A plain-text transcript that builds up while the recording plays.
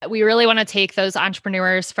We really want to take those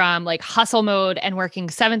entrepreneurs from like hustle mode and working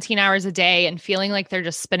 17 hours a day and feeling like they're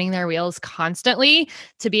just spinning their wheels constantly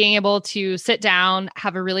to being able to sit down,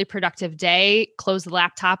 have a really productive day, close the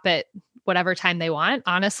laptop at whatever time they want,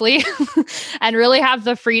 honestly, and really have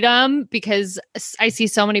the freedom, because I see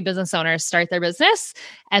so many business owners start their business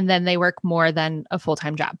and then they work more than a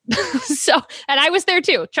full-time job. And I was there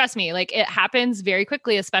too. Trust me, like it happens very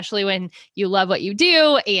quickly, especially when you love what you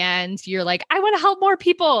do and you're like, I want to help more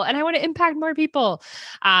people and I want to impact more people.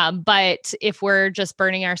 But if we're just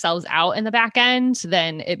burning ourselves out in the back end,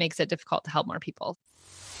 then it makes it difficult to help more people.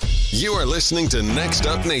 You are listening to Next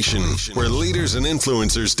Up Nation, where leaders and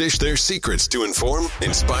influencers dish their secrets to inform,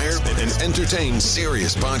 inspire, and entertain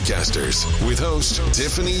serious podcasters with host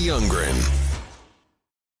Tiffany Youngren.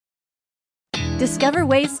 Discover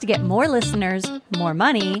ways to get more listeners, more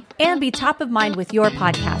money, and be top of mind with your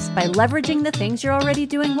podcast by leveraging the things you're already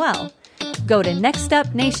doing well. Go to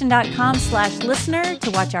nextupnation.com/listener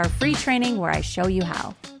to watch our free training where I show you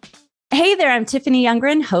how. Hey there, I'm Tiffany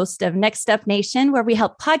Youngren, host of Next Up Nation, where we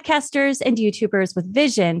help podcasters and YouTubers with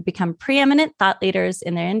vision become preeminent thought leaders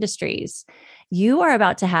in their industries. You are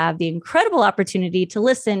about to have the incredible opportunity to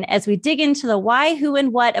listen as we dig into the why, who,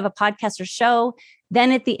 and what of a podcaster show.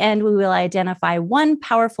 Then at the end, we will identify one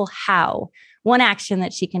powerful how, one action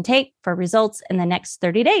that she can take for results in the next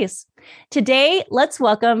 30 days. Today, let's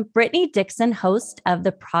welcome Brittany Dixon, host of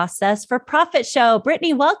the Process for Profit show.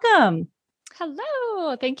 Brittany, welcome.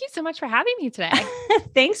 Hello. Thank you so much for having me today.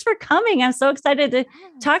 Thanks for coming. I'm so excited to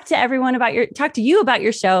talk to everyone talk to you about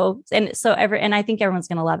your show. And I think everyone's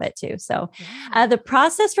going to love it too. So the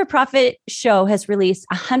Process for Profit show has released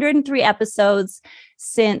 103 episodes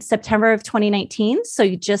since September of 2019. So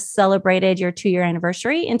you just celebrated your 2-year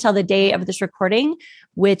anniversary until the day of this recording,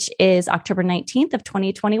 which is October 19th of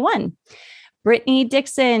 2021. Brittany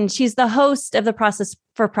Dixon, she's the host of the Process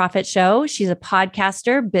for Profit show. She's a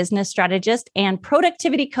podcaster, business strategist, and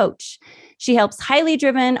productivity coach. She helps highly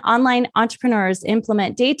driven online entrepreneurs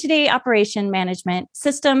implement day-to-day operation management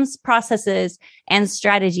systems, processes, and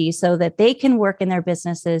strategy so that they can work in their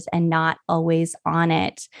businesses and not always on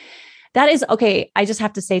it. That is okay. I just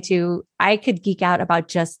have to say too, I could geek out about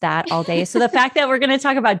just that all day. So the fact that we're going to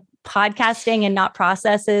talk about podcasting and not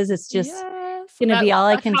processes, it's just going to be all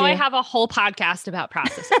I can do. I have a whole podcast about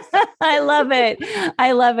processes. I love it.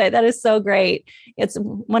 I love it. That is so great. It's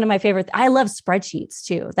one of my favorite. I love spreadsheets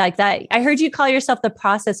too. Like that. I heard you call yourself the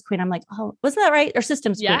process queen. I'm like, oh, wasn't that right? Or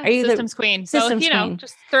systems queen? Yeah, Are you systems queen. So, systems queen?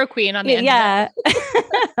 just throw queen on the end. Yeah.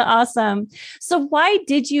 Awesome. So why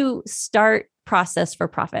did you start Process for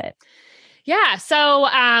Profit? Yeah. So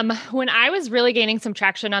when I was really gaining some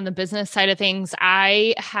traction on the business side of things,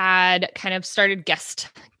 I had kind of started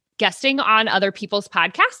guesting on other people's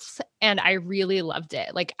podcasts, and I really loved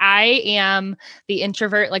it. Like I am the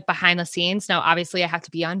introvert, like behind the scenes. Now, obviously I have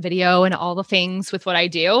to be on video and all the things with what I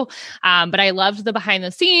do. But I loved the behind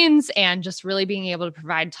the scenes and just really being able to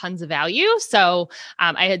provide tons of value. So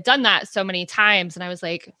I had done that so many times and I was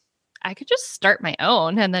like, I could just start my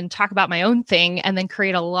own and then talk about my own thing and then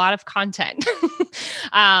create a lot of content.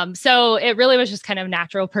 So it really was just kind of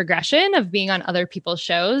natural progression of being on other people's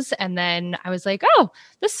shows. And then I was like, oh,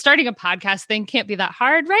 this starting a podcast thing can't be that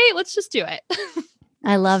hard, right? Let's just do it.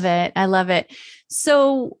 I love it. I love it.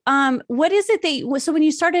 So what is it so when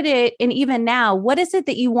you started it and even now, what is it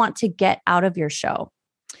that you want to get out of your show?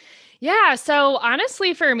 Yeah. So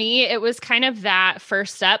honestly, for me, it was kind of that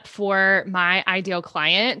first step for my ideal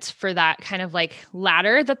client for that kind of like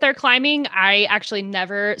ladder that they're climbing. I actually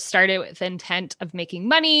never started with the intent of making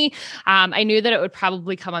money. I knew that it would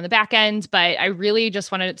probably come on the back end, but I really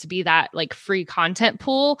just wanted it to be that like free content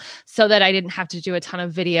pool so that I didn't have to do a ton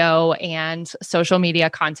of video and social media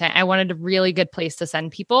content. I wanted a really good place to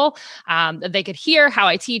send people that they could hear how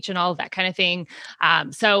I teach and all of that kind of thing.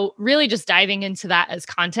 So really just diving into that as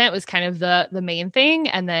content was kind of the main thing.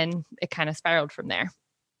 And then it kind of spiraled from there.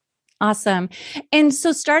 Awesome. And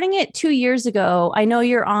so starting it 2 years ago, I know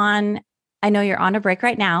you're on a break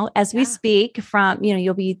right now as we speak from,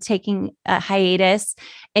 you'll be taking a hiatus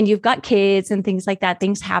and you've got kids and things like that,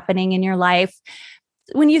 things happening in your life.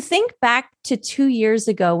 When you think back to 2 years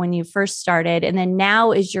ago, when you first started, and then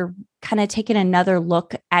now as you're kind of taking another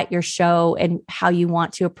look at your show and how you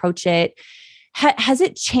want to approach it, has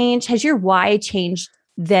it changed? Has your why changed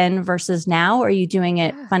then versus now? Or are you doing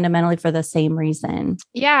it fundamentally for the same reason?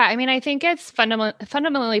 Yeah. I mean, I think it's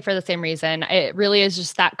fundamentally for the same reason. It really is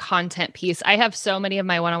just that content piece. I have so many of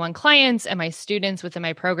my one-on-one clients and my students within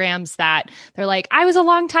my programs that they're like, I was a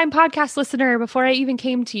longtime podcast listener before I even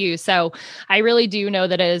came to you. So I really do know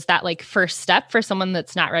that it is that like first step for someone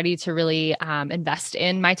that's not ready to really invest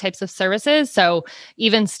in my types of services. So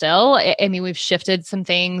even still, I mean, we've shifted some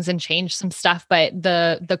things and changed some stuff, but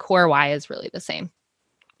the core why is really the same.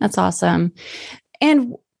 That's awesome.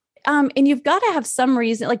 And you've got to have some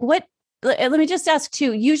reason, like what, let me just ask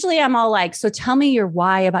too. Usually I'm all like, so tell me your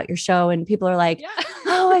why about your show. And people are like,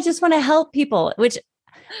 oh, I just want to help people, which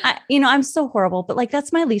I'm so horrible, but like,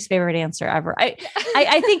 that's my least favorite answer ever. I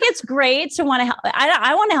think it's great to want to help.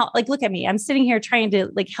 I want to help. Like, look at me. I'm sitting here trying to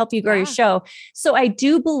like help you grow your show. So I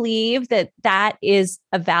do believe that is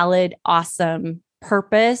a valid, awesome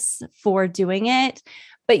purpose for doing it.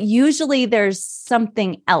 But usually there's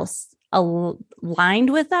something else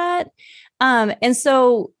aligned with that. And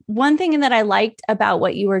so one thing that I liked about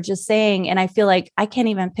what you were just saying, and I feel like I can't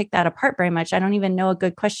even pick that apart very much. I don't even know a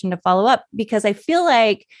good question to follow up because I feel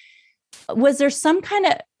like, was there some kind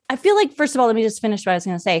of, I feel like, first of all, let me just finish what I was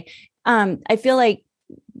going to say. I feel like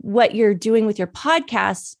what you're doing with your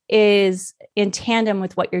podcast is in tandem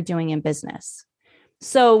with what you're doing in business.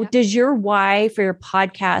 So does your why for your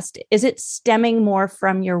podcast, is it stemming more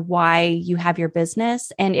from your why you have your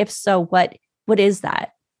business? And if so, what is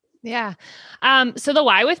that? Yeah. So the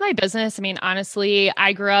why with my business, I mean, honestly,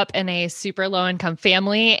 I grew up in a super low income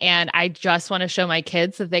family and I just want to show my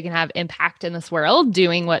kids that they can have impact in this world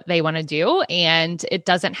doing what they want to do. And it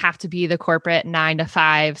doesn't have to be the corporate 9 to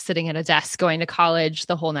 5, sitting at a desk, going to college,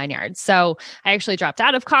 the whole 9 yards. So I actually dropped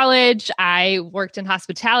out of college. I worked in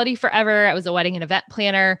hospitality forever. I was a wedding and event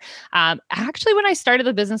planner. Actually, when I started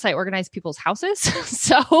the business, I organized people's houses.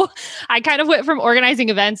 So I kind of went from organizing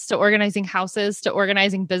events to organizing houses to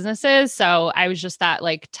organizing businesses. So I was just that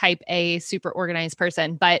like type A super organized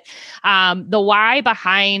person. But the why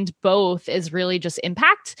behind both is really just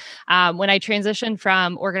impact. When I transitioned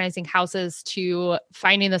from organizing houses to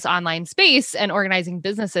finding this online space and organizing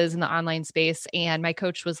businesses in the online space, and my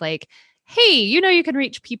coach was like, hey, you can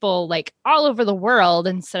reach people like all over the world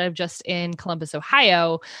instead of just in Columbus,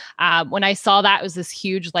 Ohio. When I saw that, it was this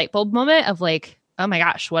huge light bulb moment of like, oh my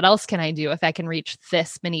gosh, what else can I do if I can reach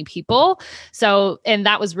this many people? So, and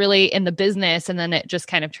that was really in the business. And then it just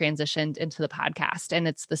kind of transitioned into the podcast. And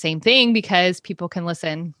it's the same thing because people can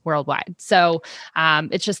listen worldwide. So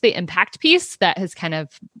it's just the impact piece that has kind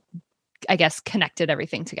of, I guess, connected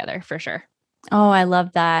everything together for sure. Oh, I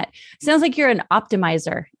love that. Sounds like you're an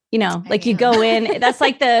optimizer, like you go in, that's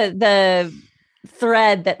like the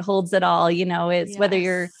thread that holds it all, is whether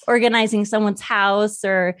you're organizing someone's house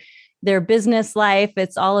or their business life.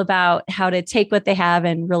 It's all about how to take what they have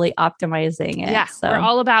and really optimizing it. Yeah. So we're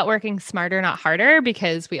all about working smarter, not harder,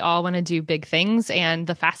 because we all want to do big things, and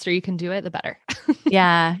the faster you can do it, the better.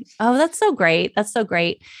 Yeah. Oh, that's so great. That's so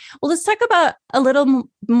great. Well, let's talk about a little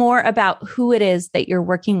more about who it is that you're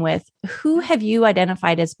working with. Who have you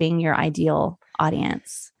identified as being your ideal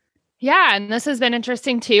audience? Yeah. And this has been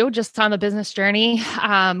interesting too, just on the business journey,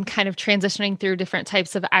 kind of transitioning through different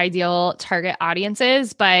types of ideal target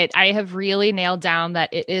audiences. But I have really nailed down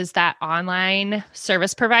that it is that online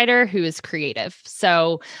service provider who is creative.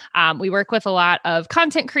 So we work with a lot of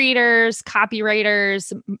content creators,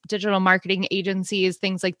 copywriters, digital marketing agencies,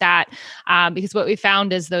 things like that. Because what we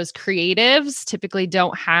found is those creatives typically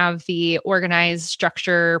don't have the organized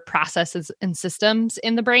structure, processes, and systems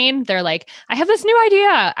in the brain. They're like, I have this new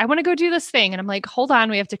idea. I want to go do this thing. And I'm like, hold on,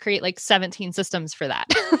 we have to create like 17 systems for that.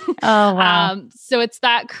 Oh, wow. So it's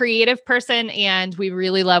that creative person. And we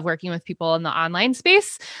really love working with people in the online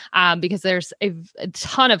space because there's a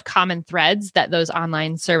ton of common threads that those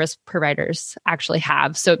online service providers actually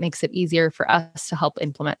have. So it makes it easier for us to help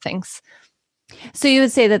implement things. So you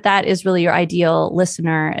would say that is really your ideal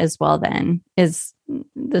listener as well, then, is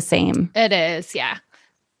the same. It is. Yeah.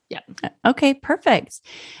 Yeah. Okay, perfect.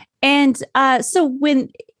 And so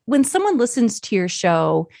when someone listens to your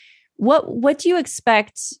show, what do you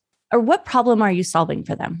expect, or what problem are you solving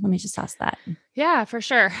for them? Let me just ask that. Yeah, for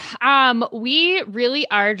sure. We really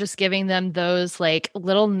are just giving them those like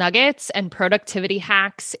little nuggets and productivity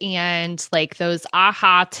hacks and like those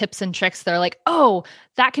aha tips and tricks. They're like, oh,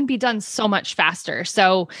 that can be done so much faster.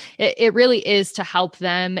 So it really is to help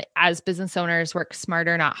them as business owners work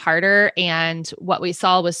smarter, not harder. And what we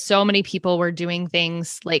saw was so many people were doing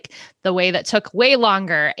things like the way that took way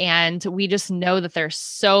longer. And we just know that there's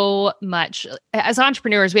so much, as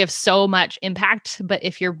entrepreneurs, we have so much impact. But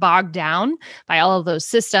if you're bogged down by all of those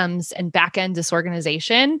systems and back-end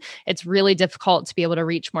disorganization, it's really difficult to be able to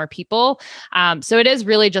reach more people. So it is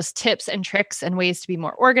really just tips and tricks and ways to be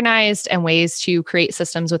more organized and ways to create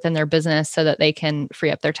systems within their business so that they can free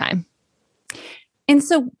up their time. And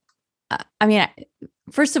so, I mean,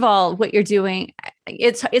 first of all, what you're doing,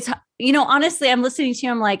 it's, honestly, I'm listening to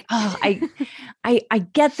you. I'm like, oh, I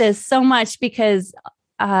get this so much because,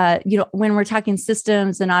 when we're talking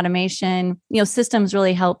systems and automation, systems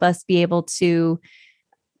really help us be able to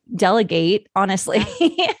delegate, honestly.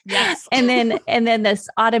 Yes. and then this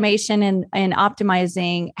automation and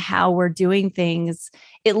optimizing how we're doing things,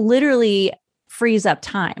 it literally frees up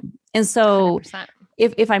time. And so 100%.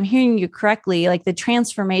 if I'm hearing you correctly, like the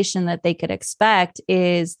transformation that they could expect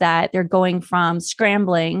is that they're going from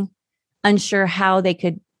scrambling, unsure how they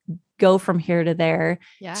could go from here to there,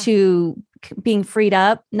 to being freed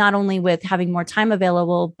up, not only with having more time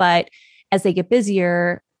available, but as they get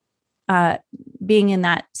busier, being in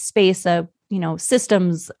that space of,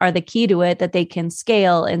 systems are the key to it, that they can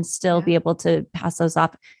scale and still be able to pass those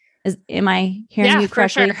off. Am I hearing you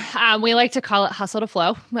correctly? For sure. We like to call it hustle to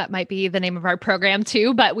flow. That might be the name of our program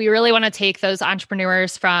too, but we really want to take those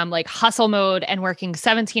entrepreneurs from like hustle mode and working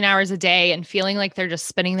 17 hours a day and feeling like they're just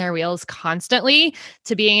spinning their wheels constantly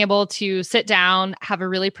to being able to sit down, have a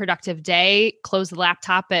really productive day, close the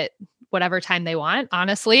laptop at whatever time they want,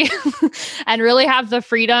 honestly, and really have the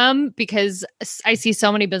freedom, because I see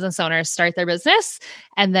so many business owners start their business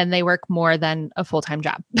and then they work more than a full-time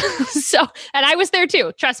job. And I was there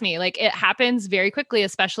too. Trust me, like it happens very quickly,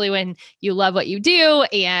 especially when you love what you do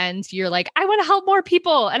and you're like, I want to help more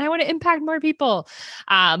people and I want to impact more people.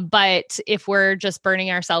 But if we're just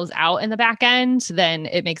burning ourselves out in the back end, then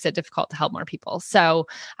it makes it difficult to help more people. So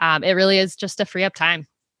it really is just to free up time.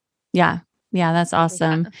 Yeah. Yeah. That's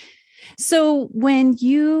awesome. So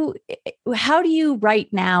how do you right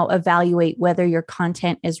now evaluate whether your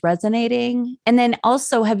content is resonating? And then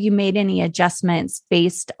also, have you made any adjustments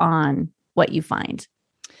based on what you find?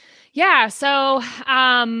 Yeah. So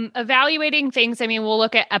evaluating things, I mean, we'll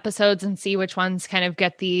look at episodes and see which ones kind of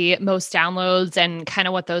get the most downloads and kind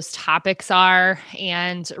of what those topics are,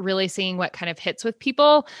 and really seeing what kind of hits with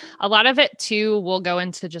people. A lot of it too will go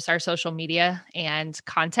into just our social media and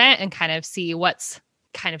content and kind of see what's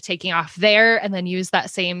kind of taking off there, and then use that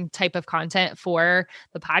same type of content for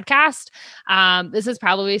the podcast. This is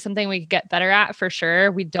probably something we could get better at for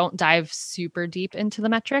sure. We don't dive super deep into the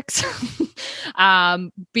metrics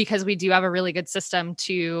because we do have a really good system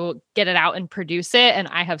to get it out and produce it. And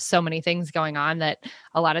I have so many things going on that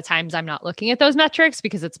a lot of times I'm not looking at those metrics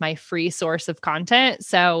because it's my free source of content.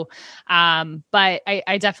 So, but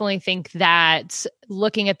I definitely think that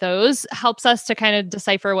looking at those helps us to kind of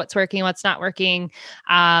decipher what's working, what's not working.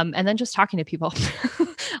 And then just talking to people.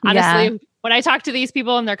 Honestly, when I talk to these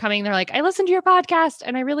people and they're like, I listened to your podcast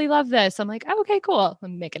and I really love this. I'm like, oh, okay, cool.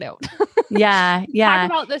 Let me make a note. Yeah. Talk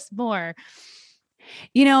about this more.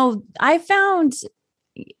 I found,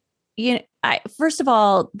 first of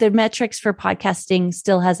all, the metrics for podcasting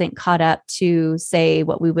still hasn't caught up to, say,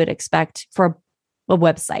 what we would expect for a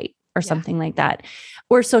website or something like that,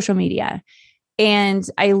 or social media. And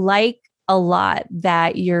I like a lot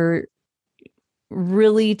that you're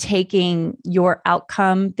really taking your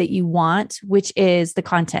outcome that you want, which is the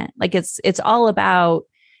content. Like it's all about,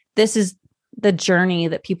 this is the journey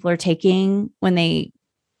that people are taking when they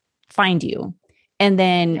find you. And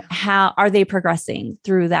then how are they progressing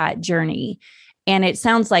through that journey? And it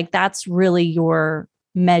sounds like that's really your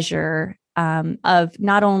measure of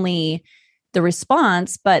not only the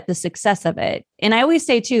response, but the success of it. And I always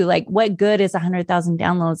say too, like, what good is 100,000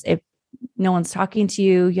 downloads if no one's talking to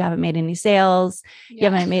you, you haven't made any sales, you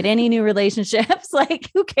haven't made any new relationships?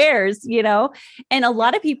 Like, who cares, And a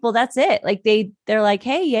lot of people, that's it. Like they're like,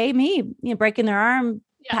 hey, yay, me, breaking their arm,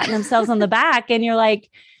 patting themselves on the back. And you're like,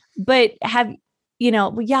 but I'm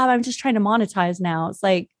just trying to monetize now. It's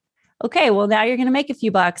like, okay, well, now you're going to make a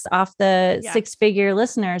few bucks off the 6-figure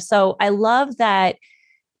listeners. So I love that.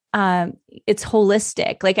 It's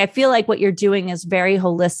holistic. Like, I feel like what you're doing is very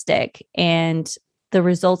holistic, and the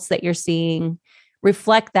results that you're seeing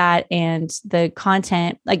reflect that. And the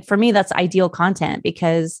content, like for me, that's ideal content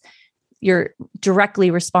because you're directly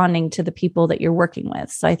responding to the people that you're working with.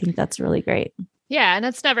 So I think that's really great. Yeah. And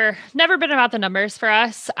it's never been about the numbers for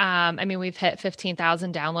us. I mean, we've hit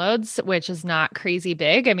 15,000 downloads, which is not crazy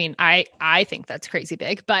big. I mean, I think that's crazy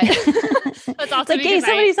big, but that's also like, hey,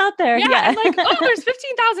 somebody's out there. Yeah. I'm like, oh, there's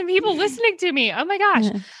 15,000 people listening to me. Oh my gosh.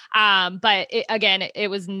 But it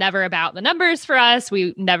was never about the numbers for us.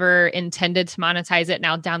 We never intended to monetize it.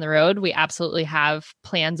 Now down the road, we absolutely have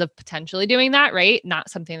plans of potentially doing that, right? Not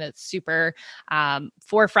something that's super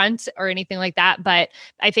forefront or anything like that. But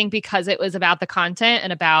I think because it was about the content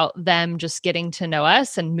and about them just getting to know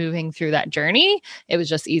us and moving through that journey, it was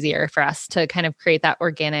just easier for us to kind of create that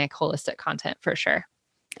organic, holistic content for sure.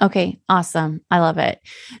 Okay. Awesome. I love it.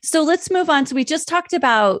 So let's move on. So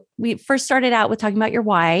we first started out with talking about your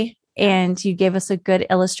why, and you gave us a good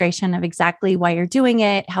illustration of exactly why you're doing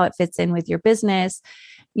it, how it fits in with your business,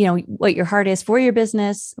 what your heart is for your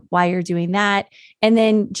business, why you're doing that. And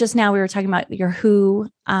then just now we were talking about your who.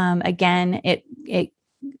 Again, it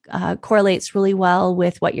correlates really well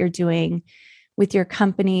with what you're doing with your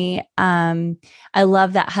company. I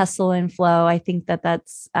love that hustle and flow. I think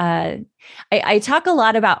that's, I talk a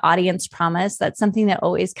lot about audience promise. That's something that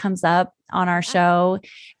always comes up on our show.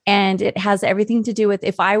 And it has everything to do with,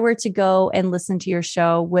 if I were to go and listen to your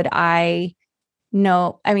show, would I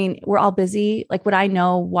know, I mean, we're all busy. Like, would I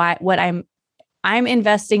know what I'm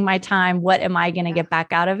investing my time? What am I going to get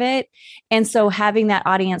back out of it? And so having that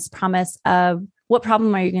audience promise of what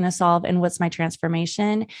problem are you going to solve and what's my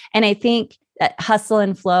transformation? And I think that hustle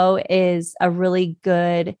and flow is a really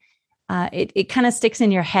good, it kind of sticks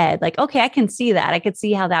in your head. Like, okay, I can see that. I could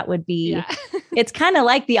see how that would be. Yeah. It's kind of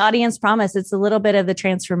like the audience promise. It's a little bit of the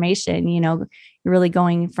transformation, you're really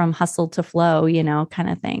going from hustle to flow, kind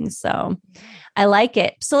of thing. So I like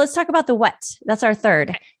it. So let's talk about the what. That's our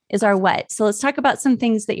third. Is our what. So let's talk about some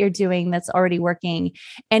things that you're doing that's already working.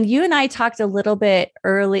 And you and I talked a little bit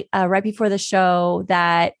early, right before the show,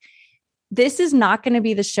 that this is not going to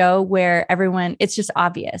be the show where it's just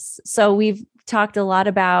obvious. So we've talked a lot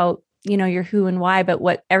about, your who and why, but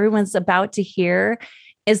what everyone's about to hear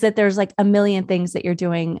is that there's like a million things that you're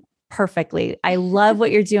doing perfectly. I love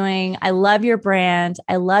what you're doing. I love your brand.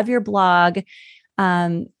 I love your blog.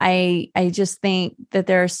 I just think that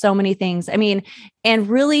there are so many things. I mean, and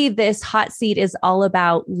really this hot seat is all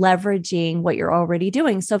about leveraging what you're already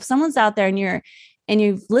doing. So if someone's out there and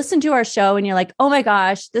you've listened to our show and you're like, oh my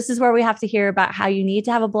gosh, this is where we have to hear about how you need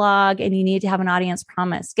to have a blog and you need to have an audience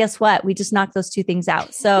promise. Guess what? We just knocked those two things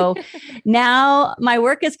out. So now my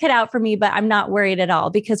work is cut out for me, but I'm not worried at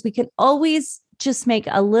all, because we can always just make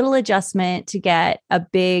a little adjustment to get a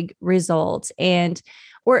big result,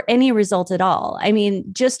 or any result at all. I mean,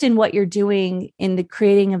 just in what you're doing in the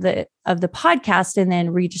creating of the podcast and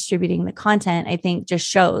then redistributing the content, I think just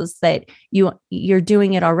shows that you're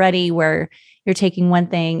doing it already, where you're taking one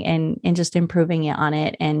thing and just improving it on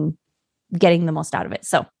it and getting the most out of it.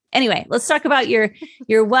 So anyway, let's talk about your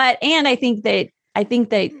what. And I think that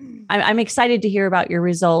I'm excited to hear about your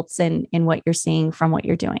results and what you're seeing from what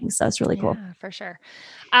you're doing. So it's really cool. Yeah, for sure.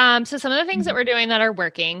 So some of the things that we're doing that are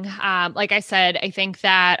working, like I said, I think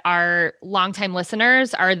that our longtime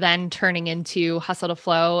listeners are then turning into Hustle to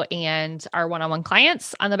Flow and our one-on-one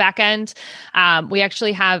clients on the back end. We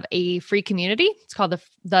actually have a free community. It's called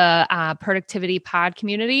the Productivity Pod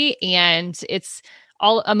community, and it's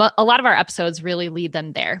a lot of our episodes really lead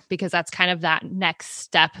them there, because that's kind of that next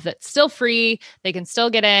step that's still free. They can still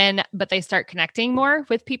get in, but they start connecting more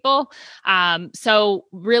with people. So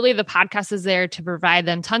really the podcast is there to provide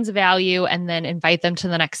them tons of value and then invite them to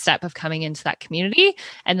the next step of coming into that community.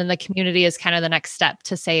 And then the community is kind of the next step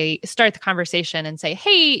to start the conversation and say,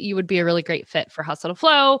 hey, you would be a really great fit for Hustle to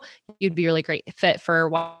Flow. You'd be a really great fit for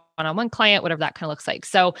one-on-one client, whatever that kind of looks like.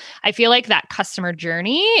 So I feel like that customer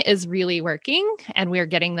journey is really working, and we're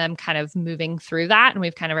getting them kind of moving through that. And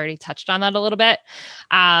we've kind of already touched on that a little bit.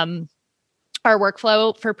 Our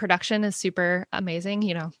workflow for production is super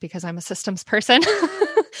amazing, because I'm a systems person.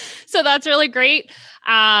 So that's really great.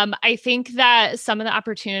 I think that some of the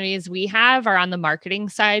opportunities we have are on the marketing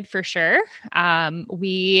side for sure.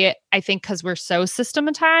 I think because we're so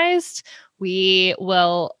systematized, we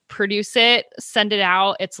will produce it, send it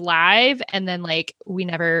out, it's live, and then we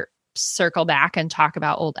never circle back and talk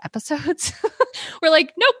about old episodes. We're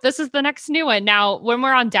like, nope, this is the next new one. Now, when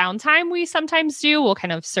we're on downtime, we sometimes we'll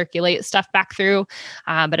kind of circulate stuff back through.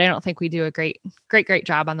 But I don't think we do a great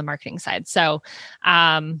job on the marketing side. So,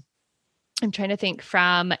 I'm trying to think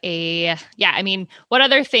what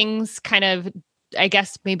other things kind of, I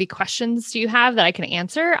guess, maybe questions do you have that I can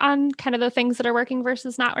answer on kind of the things that are working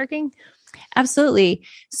versus not working? Absolutely.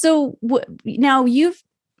 So now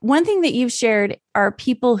one thing that you've shared are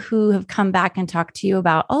people who have come back and talked to you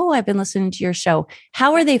about, oh, I've been listening to your show.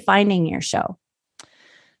 How are they finding your show?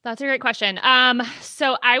 That's a great question.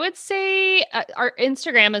 So I would say our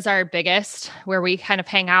Instagram is our biggest, where we kind of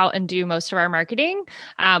hang out and do most of our marketing.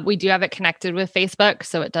 We do have it connected with Facebook,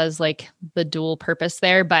 so it does like the dual purpose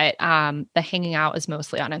there, but the hanging out is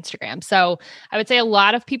mostly on Instagram. So I would say a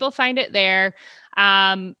lot of people find it there.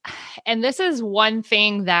 And this is one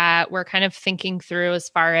thing that we're kind of thinking through as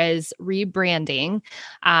far as rebranding.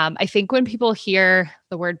 I think when people hear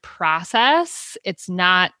the word process, it's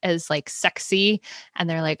not as like sexy, and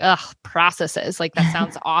they're like, ugh, processes. Like that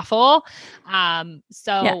sounds awful.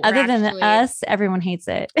 So yeah, other than us, everyone hates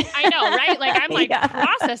it. I know, right? Like I'm like,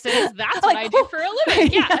 processes, that's what I do for a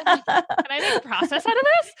living. Yeah. Can I make a process out of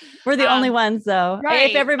this? We're the only ones though. Right,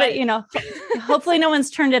 if everybody, hopefully no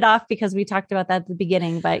one's turned it off because we talked about that at the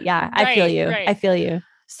beginning, but yeah, I feel you. Right. I feel you.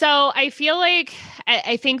 So I feel like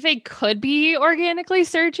I think they could be organically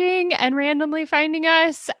searching and randomly finding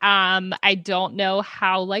us. I don't know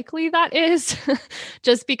how likely that is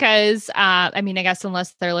just because, I guess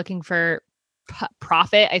unless they're looking for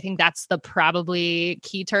profit, I think that's the probably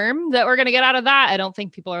key term that we're going to get out of that. I don't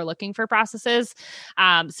think people are looking for processes.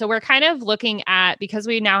 So we're kind of looking at, because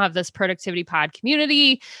we now have this Productivity Pod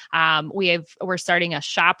community, we're starting a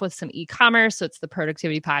shop with some e-commerce. So it's the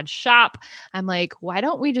Productivity Pod shop. I'm like, why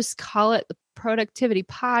don't we just call it the Productivity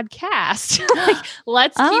Podcast? Like,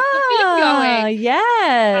 let's keep the theme going.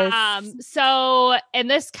 Yes. So,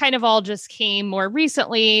 and this kind of all just came more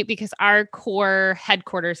recently because our core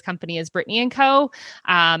headquarters company is Brittany & Co.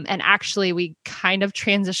 And actually we kind of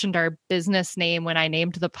transitioned our business name when I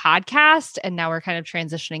named the podcast, and now we're kind of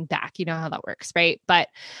transitioning back. You know how that works, right? But,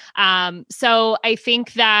 so I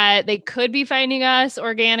think that they could be finding us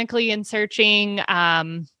organically and searching.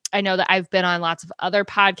 I know that I've been on lots of other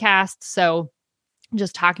podcasts, so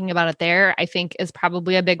just talking about it there, I think is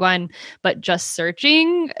probably a big one, but just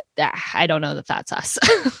searching, I don't know that that's us.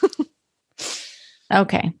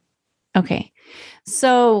 Okay.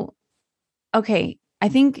 So, I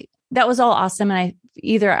think that was all awesome. And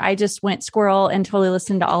I just went squirrel and totally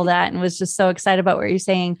listened to all that and was just so excited about what you're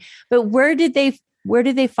saying. But where did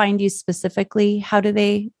they find you specifically? How do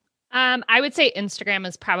they? I would say Instagram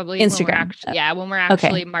is probably Instagram. When we're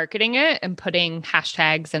actually marketing it and putting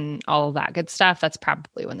hashtags and all of that good stuff. That's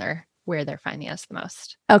probably where they're finding us the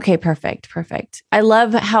most. Okay, perfect. I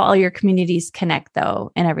love how all your communities connect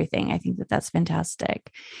though and everything. I think that's fantastic.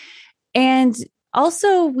 And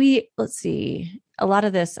also let's see, a lot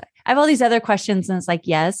of this, I have all these other questions and it's like,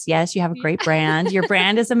 yes, you have a great brand. Your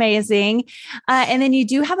brand is amazing. And then you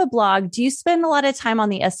do have a blog. Do you spend a lot of time on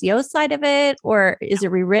the SEO side of it, or is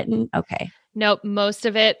it rewritten? Okay. Nope. Most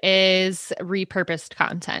of it is repurposed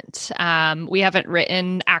content. We haven't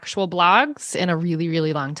written actual blogs in a really,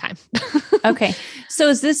 really long time. Okay. So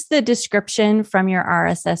is this the description from your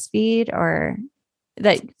RSS feed or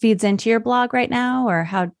that feeds into your blog right now, or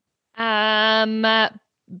how?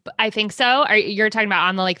 I think so. You're talking about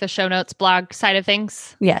on the show notes blog side of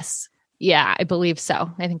things? Yes. Yeah, I believe so.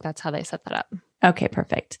 I think that's how they set that up. Okay,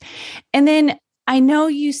 perfect. And then I know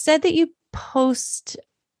you said that you post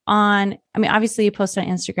obviously you post on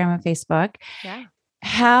Instagram and Facebook. Yeah.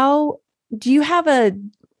 How do you have a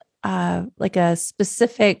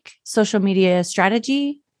specific social media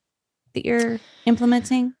strategy that you're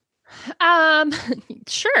implementing?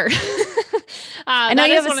 Sure. I know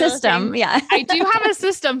you have a system. Yeah. I do have a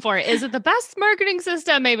system for it. Is it the best marketing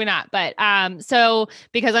system? Maybe not. But, so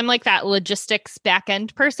because I'm like that logistics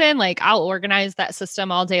back-end person, like I'll organize that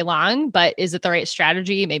system all day long, but is it the right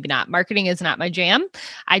strategy? Maybe not. Marketing is not my jam.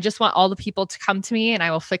 I just want all the people to come to me and I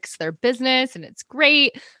will fix their business and it's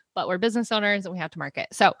great, but we're business owners and we have to market.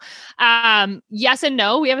 So, yes and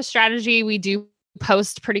no, we have a strategy. We do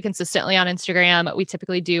post pretty consistently on Instagram. We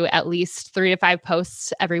typically do at least 3 to 5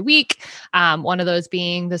 posts every week. One of those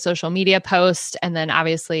being the social media post, and then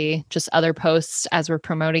obviously just other posts as we're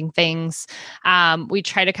promoting things. We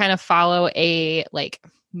try to kind of follow a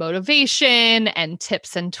motivation and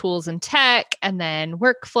tips and tools and tech, and then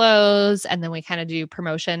workflows. And then we kind of do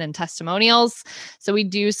promotion and testimonials. So we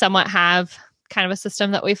do somewhat have kind of a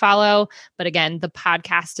system that we follow. But again, the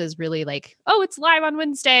podcast is really it's live on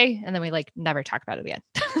Wednesday. And then we never talk about it again.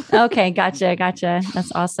 Okay. Gotcha.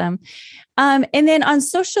 That's awesome. And then on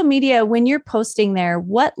social media, when you're posting there,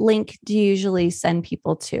 what link do you usually send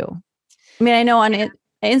people to? I mean, I know on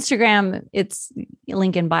Instagram, it's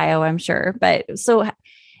link in bio, I'm sure. But so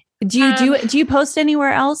do you post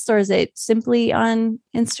anywhere else, or is it simply on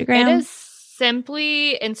Instagram? It is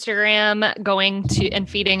simply Instagram going to and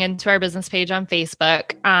feeding into our business page on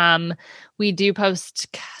Facebook. We do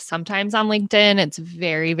post sometimes on LinkedIn. It's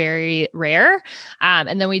very, very rare.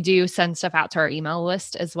 And then we do send stuff out to our email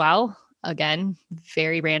list as well. Again,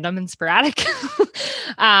 very random and sporadic.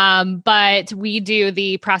 But we do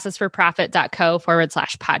the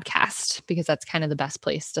processforprofit.co/podcast because that's kind of the best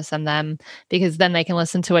place to send them, because then they can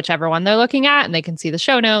listen to whichever one they're looking at and they can see the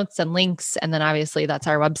show notes and links. And then obviously that's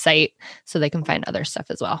our website, so they can find other stuff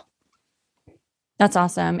as well. That's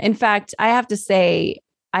awesome. In fact, I have to say,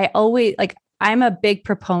 I'm a big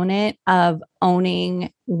proponent of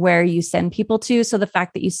owning where you send people to. So the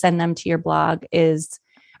fact that you send them to your blog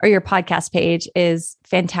or your podcast page is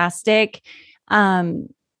fantastic.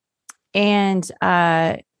 In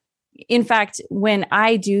fact, when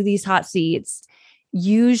I do these hot seats,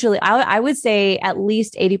 usually I would say at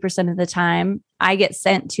least 80% of the time I get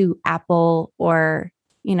sent to Apple or,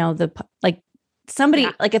 somebody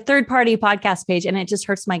like a third party podcast page, and it just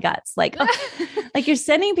hurts my guts. Like, like you're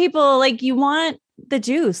sending people, like you want the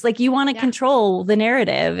juice, like you want to control the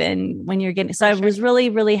narrative. And when you're getting, so I was really,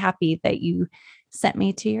 really happy that you sent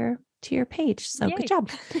me to your page. So Yay. Good job.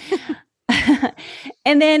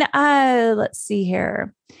 And then, let's see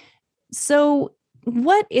here. So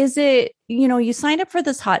what is it, you signed up for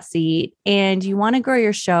this hot seat and you want to grow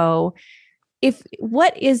your show.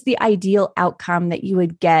 What is the ideal outcome that you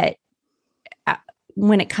would get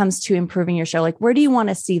when it comes to improving your show? Like, where do you want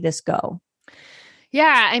to see this go?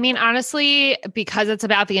 Yeah. I mean, honestly, because it's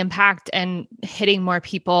about the impact and hitting more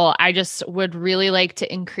people, I just would really like to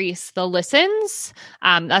increase the listens.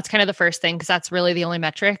 That's kind of the first thing, because that's really the only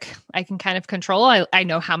metric I can kind of control. I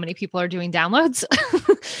know how many people are doing downloads.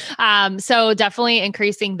 So definitely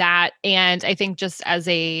increasing that. And I think just as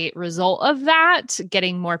a result of that,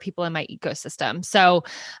 getting more people in my ecosystem. So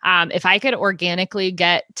if I could organically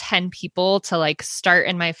get 10 people to like start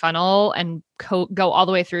in my funnel and go all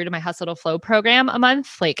the way through to my Hustle to Flow program a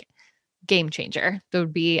month, like game changer. That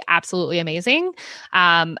would be absolutely amazing.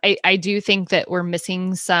 I do think that we're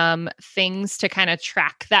missing some things to kind of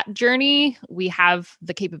track that journey. We have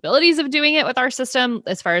the capabilities of doing it with our system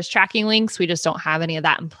as far as tracking links. We just don't have any of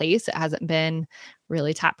that in place. It hasn't been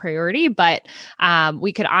really top priority, but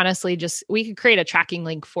we could honestly we could create a tracking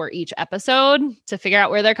link for each episode to figure out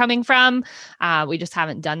where they're coming from. We just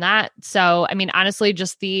haven't done that. So, I mean, honestly,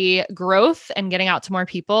 just the growth and getting out to more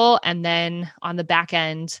people, and then on the back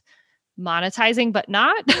end, monetizing, but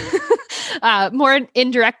not more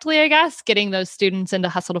indirectly, I guess, getting those students into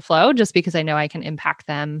Hustle to Flow, just because I know I can impact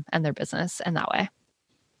them and their business in that way.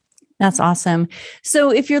 That's awesome.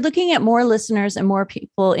 So if you're looking at more listeners and more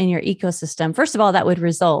people in your ecosystem, first of all, that would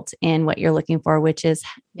result in what you're looking for, which is,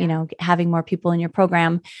 having more people in your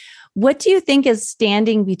program. What do you think is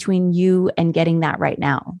standing between you and getting that right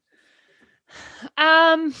now?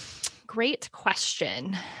 Great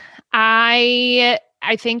question.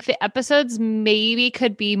 I think the episodes maybe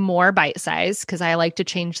could be more bite-sized, because I like to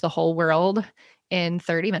change the whole world in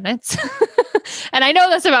 30 minutes. And I know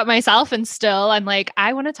this about myself, and still I'm like,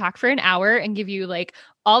 I want to talk for an hour and give you like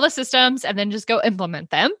all the systems and then just go implement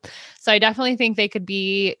them. So I definitely think they could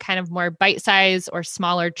be kind of more bite-sized or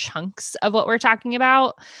smaller chunks of what we're talking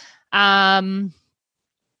about.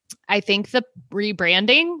 I think the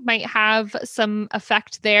rebranding might have some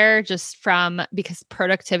effect there, just because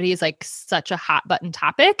productivity is like such a hot button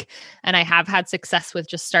topic. And I have had success with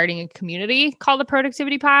just starting a community called the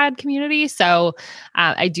Productivity Pod community. So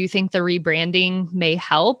I do think the rebranding may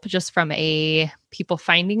help, just from a people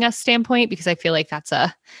finding us standpoint, because I feel like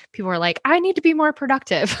people are like, I need to be more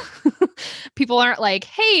productive. People aren't like,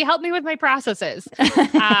 hey, help me with my processes.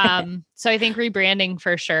 So I think rebranding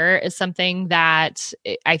for sure is something that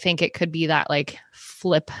I think it could be that like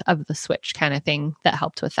flip of the switch kind of thing that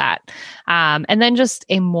helped with that. And then just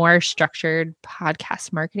a more structured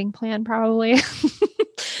podcast marketing plan, probably.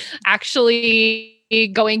 Actually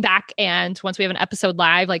going back, and once we have an episode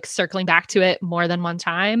live, like circling back to it more than one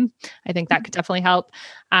time, I think that could definitely help.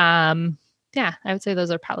 Yeah, I would say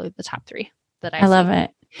those are probably the top three that I love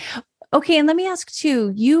it. Okay. And let me ask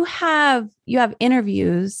too, you have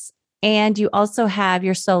interviews, and you also have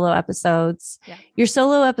your solo episodes. Yeah. Your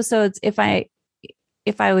solo episodes, if I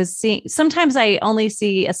was seeing, sometimes I only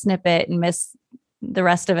see a snippet and miss the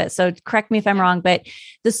rest of it. So correct me if I'm wrong, but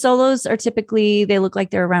the solos are typically, they look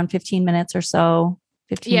like they're around 15 minutes or so.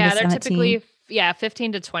 15 yeah, to they're 17. typically,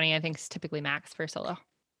 15 to 20, I think is typically max for solo.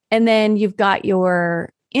 And then you've got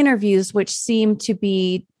your interviews, which seem to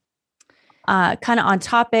be kind of on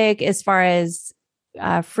topic as far as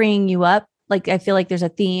freeing you up. Like, I feel like there's a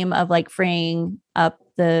theme of like freeing up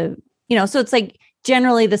so it's like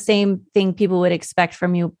generally the same thing people would expect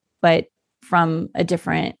from you, but from a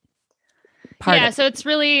different part Yeah. of So it's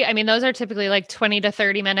really, I mean, those are typically like 20 to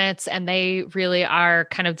 30 minutes, and they really are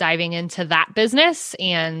kind of diving into that business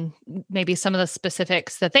and maybe some of the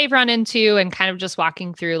specifics that they've run into and kind of just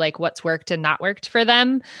walking through like what's worked and not worked for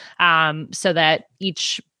them, so that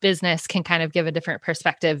each business can kind of give a different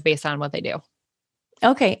perspective based on what they do.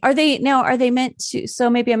 Okay. Are they meant to, so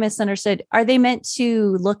maybe I misunderstood. Are they meant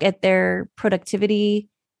to look at their productivity,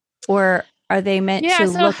 or are they meant to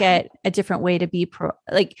look at a different way to be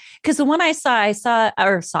because the one I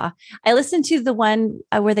listened to the one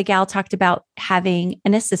where the gal talked about having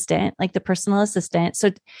an assistant, like the personal assistant.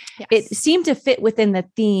 So it seemed to fit within the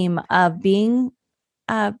theme of being,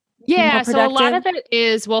 yeah. So a lot of it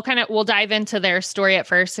is we'll dive into their story at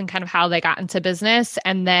first and kind of how they got into business.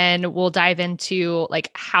 And then we'll dive into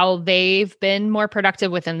like how they've been more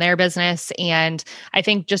productive within their business. And I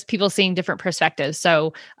think just people seeing different perspectives.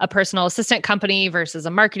 So a personal assistant company versus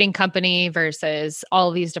a marketing company versus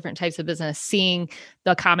all these different types of business, seeing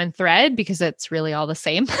the common thread because it's really all the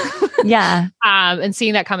same. Yeah. And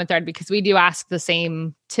seeing that common thread because we do ask the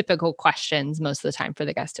same typical questions most of the time for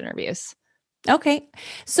the guest interviews. Okay.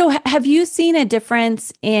 So have you seen a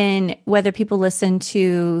difference in whether people listen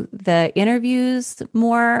to the interviews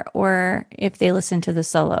more or if they listen to the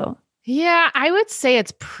solo? Yeah, I would say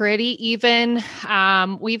it's pretty even.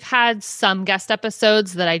 We've had some guest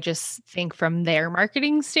episodes that I just think from their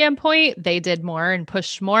marketing standpoint, they did more and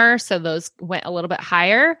pushed more. So those went a little bit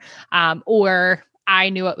higher. Or I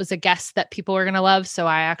knew it was a guest that people were going to love, so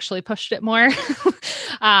I actually pushed it more.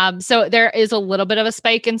 So there is a little bit of a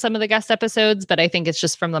spike in some of the guest episodes, but I think it's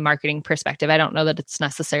just from the marketing perspective. I don't know that it's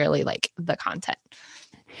necessarily like the content.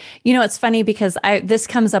 You know, it's funny because this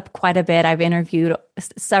comes up quite a bit. I've interviewed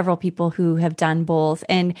several people who have done both,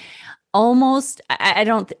 and I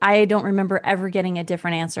don't remember ever getting a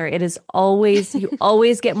different answer. It is always, you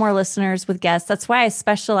always get more listeners with guests. That's why I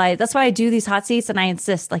specialize. That's why I do these hot seats. And I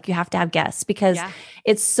insist, like, you have to have guests because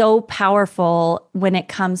it's so powerful when it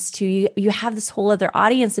comes to you have this whole other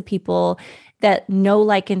audience of people that know,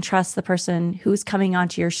 like, and trust the person who's coming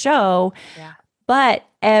onto your show. Yeah. But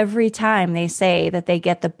every time they say that they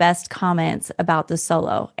get the best comments about the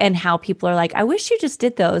solo and how people are like, I wish you just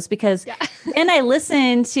did those because then I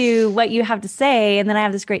listen to what you have to say and then I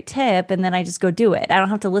have this great tip and then I just go do it. I don't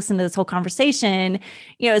have to listen to this whole conversation,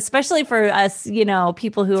 especially for us,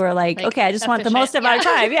 people who are like okay, I just want the most of our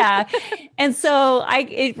time. Yeah. And so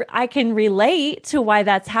I can relate to why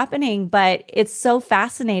that's happening, but it's so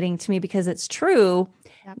fascinating to me because it's true.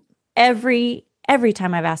 Yep. Every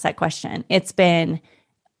time I've asked that question, it's been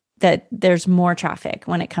that there's more traffic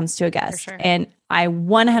when it comes to a guest. Sure. And I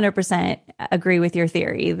 100% agree with your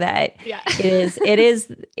theory that it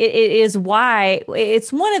is why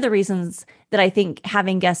it's one of the reasons that I think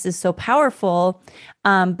having guests is so powerful.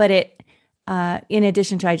 But in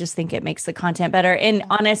addition to, I just think it makes the content better. And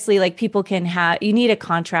honestly, like people you need a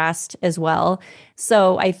contrast as well.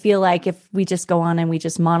 So I feel like if we just go on and we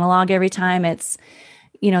just monologue every time,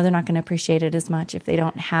 they're not going to appreciate it as much if they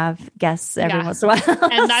don't have guests every once in a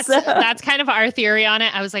while. And that's kind of our theory on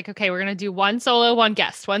it. I was like, okay, we're going to do one solo, one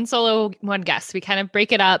guest, one solo, one guest. We kind of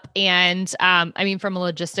break it up. And from a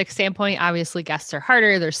logistics standpoint, obviously guests are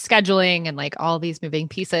harder. There's scheduling and like all these moving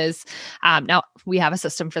pieces. Now we have a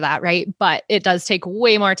system for that, right? But it does take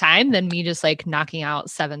way more time than me just like knocking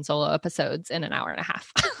out 7 solo episodes in an hour and a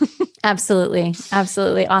half. Absolutely.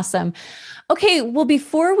 Absolutely. Awesome. Okay. Well,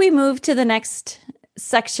 before we move to the next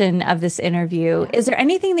section of this interview, is there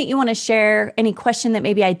anything that you want to share? Any question that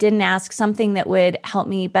maybe I didn't ask, something that would help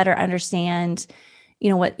me better understand,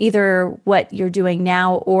 what you're doing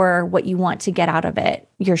now or what you want to get out of it,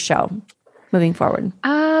 your show moving forward?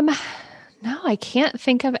 No, I can't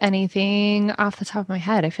think of anything off the top of my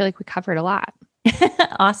head. I feel like we covered a lot.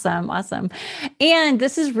 Awesome. And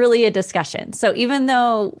this is really a discussion. So even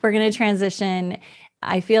though we're going to transition,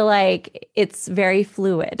 I feel like it's very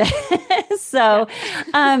fluid. So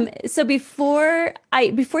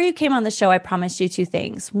before you came on the show, I promised you 2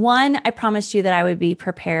 things. One, I promised you that I would be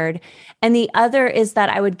prepared. And the other is that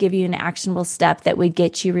I would give you an actionable step that would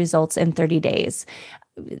get you results in 30 days,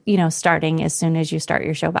 starting as soon as you start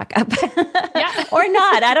your show back up. Or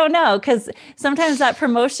not, I don't know. Cause sometimes that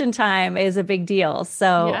promotion time is a big deal.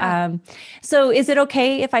 So, so is it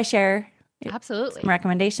okay if I share Absolutely. some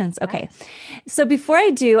recommendations? Okay. So before I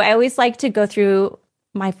do, I always like to go through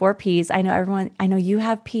my 4 Ps. I know you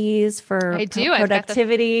have Ps for I do.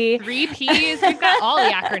 productivity. I've got 3 Ps. We've got all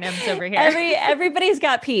the acronyms over here. Everybody's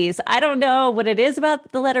got Ps. I don't know what it is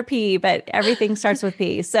about the letter P, but everything starts with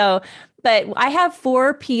P. So, but I have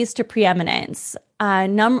 4 Ps to preeminence.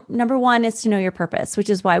 Number 1 is to know your purpose, which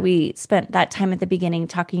is why we spent that time at the beginning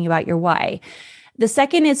talking about your why. The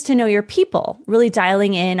second is to know your people, really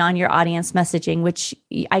dialing in on your audience messaging, which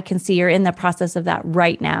I can see you're in the process of that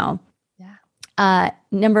right now.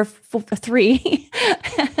 Number 3,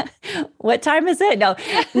 what time is it? No,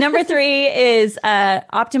 number 3 is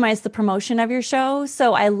optimize the promotion of your show.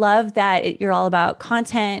 So I love that you're all about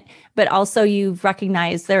content, but also you've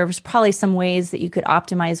recognized there's probably some ways that you could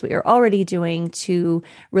optimize what you're already doing to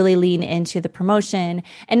really lean into the promotion.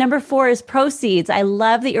 And number 4 is proceeds. I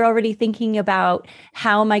love that you're already thinking about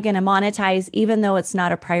how am I going to monetize, even though it's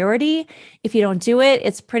not a priority. If you don't do it,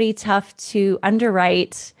 it's pretty tough to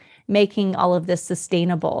underwrite making all of this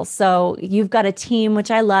sustainable. So you've got a team, which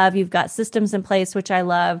I love. You've got systems in place, which I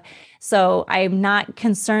love. So I'm not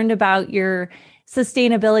concerned about your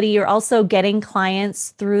sustainability. You're also getting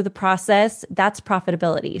clients through the process. That's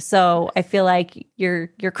profitability. So I feel like you're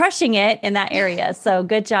crushing it in that area. So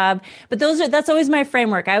good job. But that's always my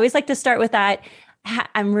framework. I always like to start with that.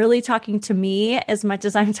 I'm really talking to me as much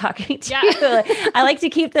as I'm talking to you. I like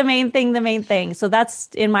to keep the main thing. So that's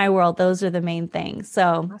in my world. Those are the main things.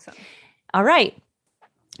 So, awesome. All right.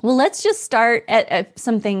 Well, let's just start at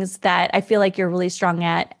some things that I feel like you're really strong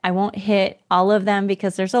at. I won't hit all of them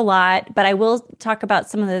because there's a lot, but I will talk about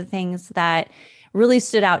some of the things that really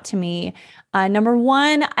stood out to me. Number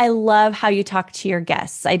 1, I love how you talk to your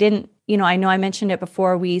guests. I know I mentioned it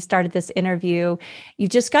before we started this interview. You've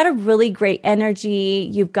just got a really great energy.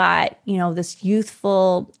 You've got, this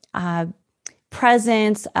youthful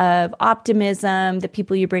presence of optimism, the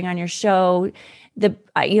people you bring on your show.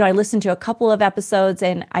 I listened to a couple of episodes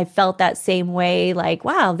and I felt that same way, like,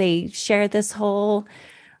 wow, they shared this whole,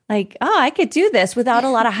 like, oh, I could do this without a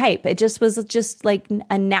lot of hype. It just was just like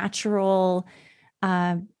a natural,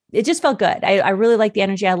 it just felt good. I really like the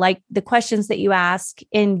energy. I like the questions that you ask,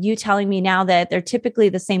 and you telling me now that they're typically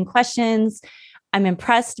the same questions. I'm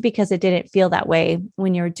impressed because it didn't feel that way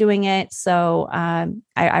when you were doing it. So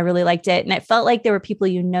I really liked it. And it felt like there were people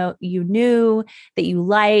you knew that you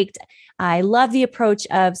liked. I love the approach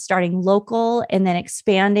of starting local and then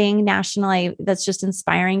expanding nationally. That's just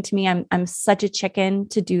inspiring to me. I'm such a chicken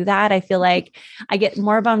to do that. I feel like I get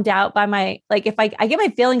more bummed out by if I get my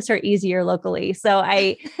feelings hurt easier locally. So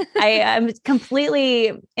I am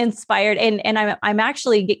completely inspired. And I'm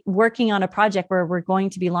actually working on a project where we're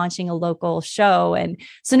going to be launching a local show. And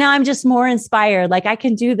so now I'm just more inspired, like I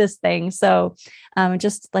can do this thing. So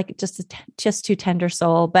just too tender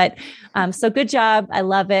soul, but so good job. I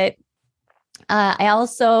love it. I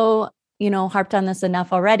also, harped on this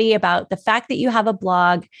enough already about the fact that you have a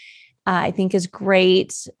blog, I think is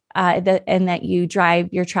great. And that you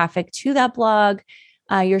drive your traffic to that blog.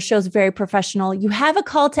 Your show's very professional. You have a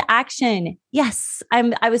call to action. Yes,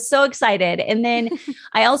 I was so excited. And then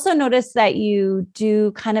I also noticed that you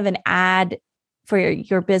do kind of an ad for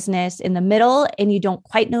your business in the middle, and you don't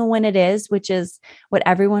quite know when it is, which is what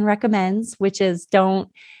everyone recommends, which is don't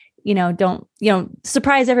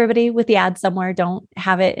surprise everybody with the ad somewhere. Don't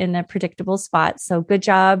have it in a predictable spot. So good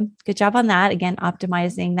job on that. Again,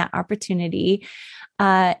 optimizing that opportunity.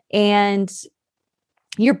 And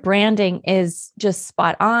your branding is just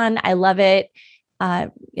spot on. I love it.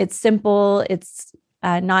 It's simple. It's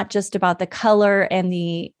not just about the color and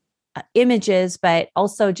the images, but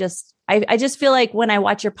also just, I just feel like when I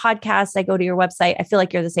watch your podcast, I go to your website, I feel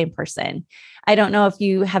like you're the same person. I don't know if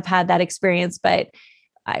you have had that experience, but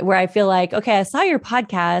where I feel like, okay, I saw your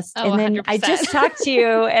podcast and then 100%. I just talked to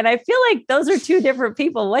you and I feel like those are two different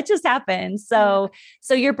people. What just happened? So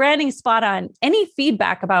your branding spot on. Any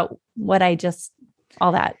feedback about what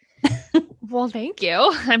all that? Well, thank you.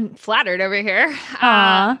 I'm flattered over here.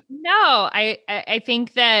 No, I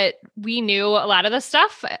think that we knew a lot of the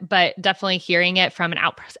stuff, but definitely hearing it from an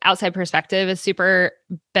outside perspective is super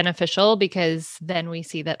beneficial because then we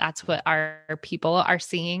see that that's what our people are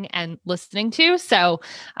seeing and listening to. So,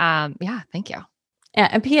 thank you. Yeah,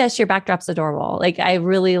 and P.S. your backdrop's adorable. Like I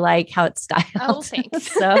really like how it's styled. Oh,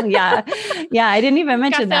 thanks. So yeah, I didn't even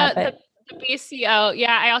mention that, but. BCO.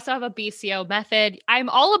 Yeah. I also have a BCO method. I'm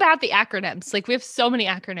all about the acronyms. Like we have so many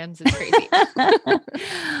acronyms. It's crazy.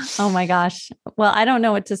 Oh my gosh. Well, I don't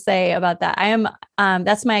know what to say about that. I am,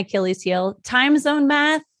 that's my Achilles heel. Time zone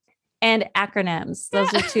math and acronyms.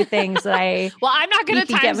 Those are two things that I'm not good at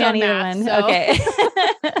time zone math. So okay.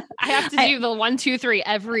 I have to do the 1, 2, 3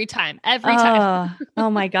 every time. Oh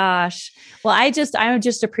my gosh. Well, I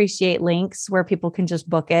just appreciate links where people can just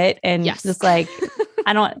book it and just like,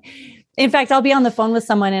 in fact, I'll be on the phone with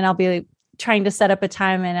someone and I'll be trying to set up a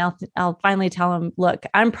time, and I'll finally tell him, look,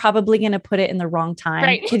 I'm probably going to put it in the wrong time.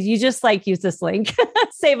 Right. Could you just like use this link?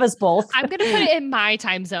 Save us both. I'm going to put it in my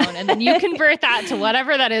time zone, and then you convert that to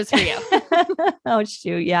whatever that is for you. Oh,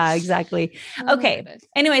 shoot. Yeah, exactly. Oh, Okay.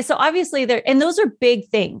 Anyway, so obviously and those are big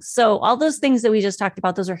things. So all those things that we just talked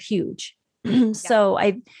about, those are huge. So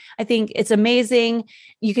I think it's amazing.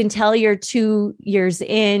 You can tell you're 2 years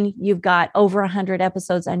in, you've got over 100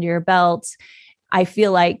 episodes under your belt. I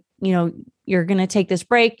feel like, you're going to take this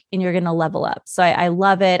break and you're going to level up. So I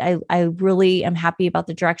love it. I really am happy about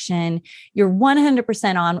the direction. You're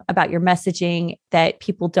 100% on about your messaging, that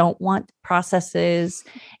people don't want processes.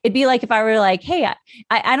 It'd be like if I were like, hey,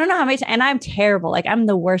 I don't know how much, and I'm terrible. Like I'm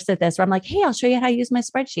the worst at this, where I'm like, hey, I'll show you how to use my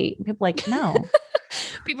spreadsheet. And people are like, no.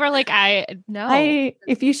 People are like,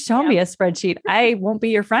 if you show me a spreadsheet, I won't be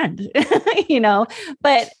your friend,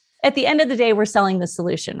 but at the end of the day, we're selling the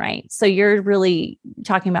solution, right? So you're really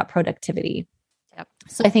talking about productivity. Yep.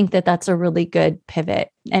 So I think that that's a really good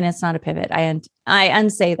pivot, and it's not a pivot. I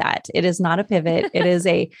unsay that it is not a pivot. It is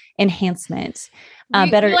a enhancement.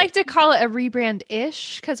 We like to call it a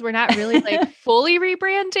rebrand-ish, because we're not really like fully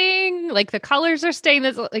rebranding. Like the colors are staying.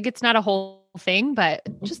 Like it's not a whole thing, but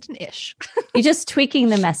just an ish. You're just tweaking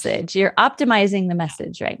the message. You're optimizing the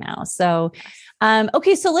message right now. So,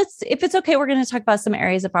 okay. So if it's okay, we're going to talk about some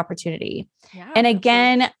areas of opportunity. Yeah, and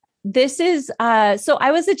again, this is, so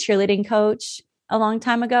I was a cheerleading coach a long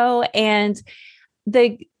time ago, and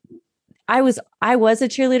I was a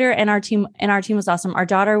cheerleader, and our team was awesome. Our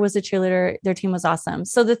daughter was a cheerleader. Their team was awesome.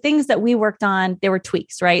 So the things that we worked on, they were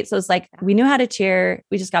tweaks, right? So it's like, we knew how to cheer.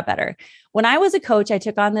 We just got better. When I was a coach, I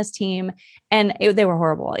took on this team, and they were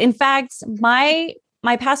horrible. In fact, my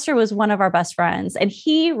pastor was one of our best friends, and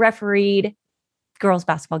he refereed girls'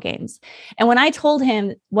 basketball games. And when I told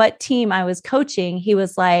him what team I was coaching, he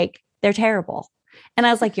was like, they're terrible. And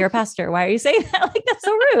I was like, you're a pastor. Why are you saying that? Like, that's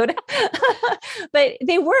so rude. But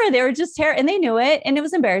they were just terrible, and they knew it, and it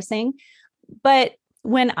was embarrassing. But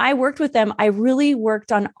when I worked with them, I really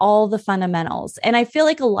worked on all the fundamentals. And I feel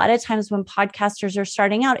like a lot of times when podcasters are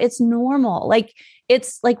starting out, it's normal. Like,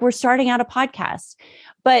 it's like we're starting out a podcast,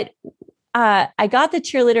 but I got the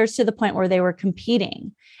cheerleaders to the point where they were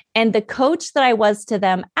competing. And the coach that I was to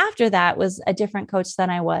them after that was a different coach than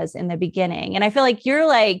I was in the beginning. And I feel like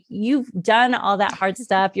you've done all that hard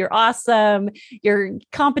stuff. You're awesome. You're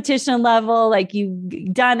competition level. Like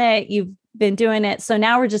you've done it. You've been doing it. So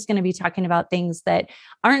now we're just going to be talking about things that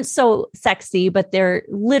aren't so sexy, but they're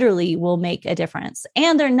literally will make a difference.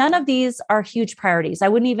 And none of these are huge priorities. I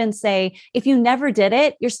wouldn't even say if you never did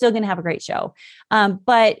it, you're still going to have a great show.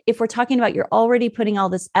 But if we're talking about you're already putting all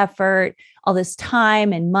this effort, all this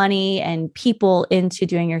time and money and people into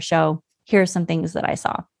doing your show, here are some things that I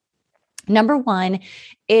saw. Number one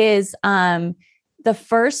is the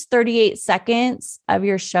first 38 seconds of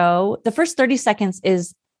your show. The first 30 seconds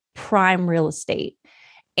is prime real estate.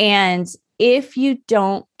 And if you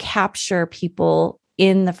don't capture people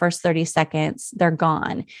in the first 30 seconds, they're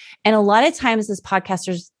gone. And a lot of times as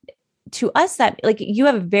podcasters, to us, that like you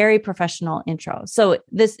have a very professional intro. So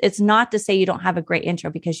it's not to say you don't have a great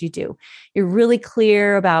intro, because you do. You're really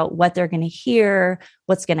clear about what they're going to hear,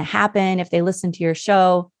 what's going to happen if they listen to your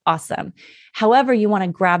show. Awesome. However, you want to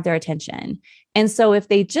grab their attention. And so if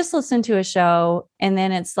they just listen to a show and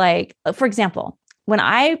then it's like, for example, when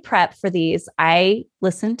I prep for these, I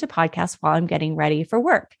listen to podcasts while I'm getting ready for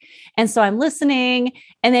work. And so I'm listening,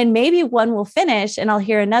 and then maybe one will finish and I'll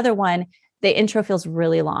hear another one. The intro feels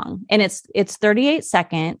really long, and it's 38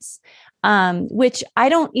 seconds, which I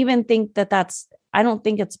don't even think I don't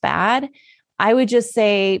think it's bad. I would just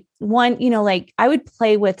say one, like I would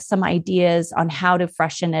play with some ideas on how to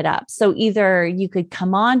freshen it up. So either you could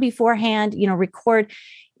come on beforehand, record,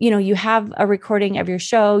 you have a recording of your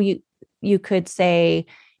show. You could say,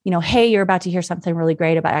 hey, you're about to hear something really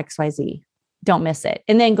great about XYZ. Don't miss it.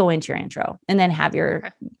 And then go into your intro and then have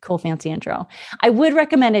your cool, fancy intro. I would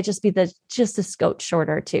recommend it just be just a scotch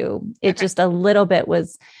shorter too. It just a little bit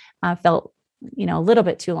was, felt, a little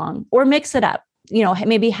bit too long, or mix it up,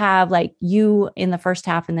 maybe have like you in the first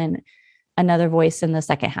half and then another voice in the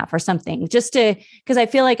second half or something, just because I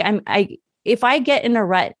feel like if I get in a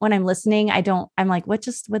rut when I'm listening, I'm like, what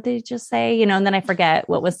did they just say? And then I forget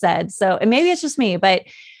what was said. So, and maybe it's just me, but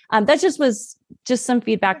that was just some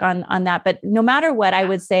feedback on that. But no matter what, I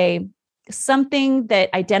would say something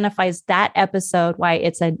that identifies that episode, why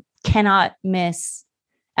it's a cannot miss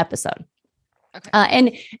episode. Okay.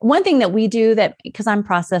 And one thing that we do because I'm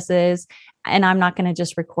processes and I'm not going to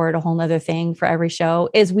just record a whole nother thing for every show,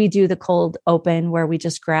 is we do the cold open where we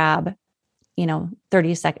just grab,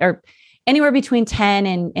 30 seconds or anywhere between 10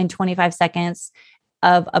 and 25 seconds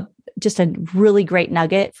of just a really great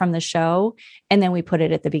nugget from the show. And then we put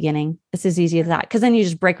it at the beginning. It's as easy as that. Cause then you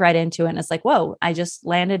just break right into it. And it's like, whoa, I just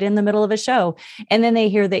landed in the middle of a show. And then they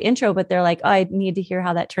hear the intro, but they're like, oh, I need to hear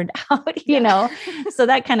how that turned out, you know? So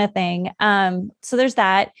that kind of thing. So there's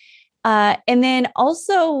that. And then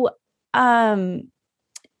also,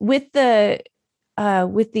 with the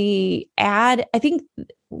ad, I think,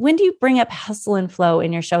 when do you bring up hustle and flow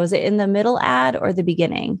in your show? Is it in the middle ad or the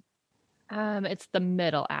beginning? It's the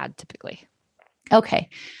middle ad typically. Okay.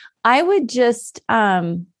 I would just,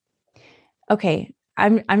 okay.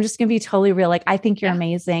 I'm just going to be totally real. Like, I think you're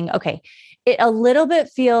amazing. Okay. It a little bit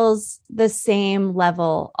feels the same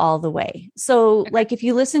level all the way. So like, if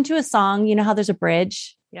you listen to a song, you know how there's a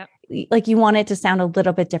bridge. Yeah. Like you want it to sound a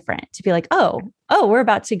little bit different, to be like, oh, we're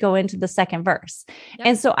about to go into the second verse. Yep.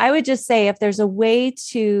 And so I would just say, if there's a way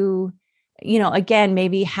to, you know, again,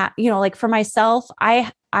 maybe, like for myself,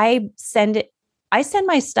 I send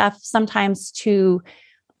my stuff sometimes to,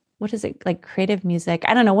 what is it, like Creative Music?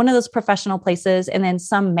 I don't know, one of those professional places. And then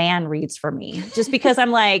some man reads for me just because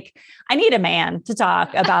I'm like, I need a man to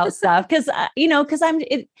talk about stuff. Cause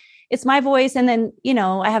it's my voice. And then, you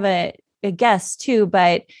know, I have a guest too,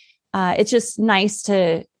 but it's just nice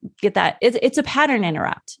to get that. It's a pattern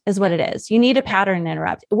interrupt is what it is. You need a pattern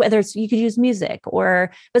interrupt, whether it's, you could use music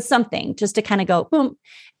but something just to kind of go boom.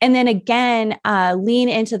 And then again, lean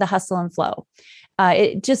into the hustle and flow.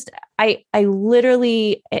 I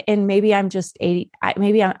literally, and maybe I'm just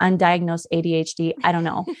maybe I'm undiagnosed ADHD. I don't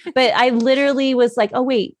know, but I literally was like, oh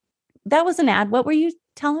wait, that was an ad. What were you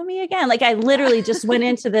telling me again? Like I literally just went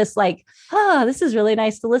into this like, oh, this is really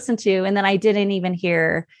nice to listen to. And then I didn't even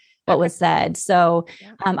hear what was said. So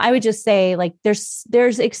I would just say like,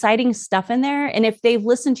 there's exciting stuff in there. And if they've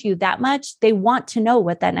listened to you that much, they want to know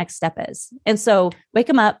what that next step is. And so wake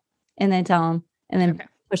them up and then tell them and then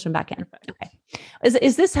push them back in. Okay.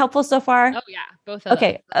 Is this helpful so far? Oh yeah. Both of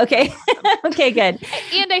them. Okay. Okay, good.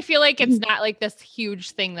 And I feel like it's not like this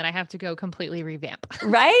huge thing that I have to go completely revamp.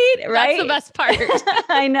 Right. That's the best part.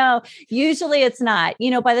 I know. Usually it's not,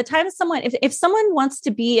 you know, by the time if someone wants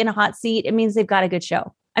to be in a hot seat, it means they've got a good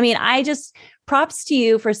show. I mean, props to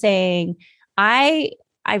you for saying,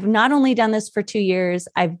 I've not only done this for 2 years,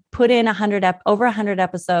 I've put in over 100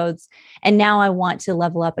 episodes, and now I want to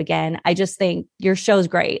level up again. I just think your show's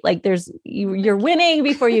great. Like you're winning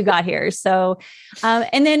before you got here. So,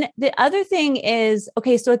 and then the other thing is,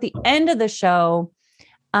 okay, so at the end of the show,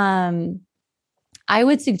 I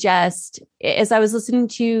would suggest, as I was listening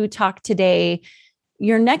to you talk today,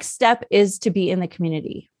 your next step is to be in the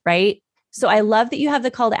community, right? So I love that you have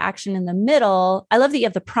the call to action in the middle. I love that you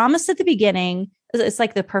have the promise at the beginning. It's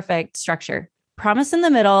like the perfect structure. Promise in the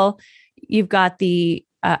middle. You've got the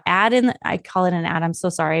ad I call it an ad. I'm so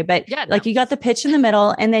sorry. But you got the pitch in the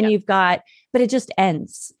middle, and then you've got, but it just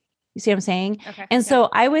ends. You see what I'm saying? Okay. And so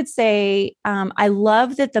I would say, I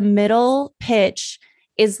love that the middle pitch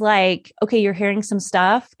is like, okay, you're hearing some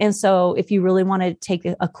stuff. And so if you really want to take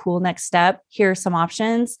a cool next step, here are some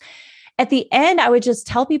options. At the end, I would just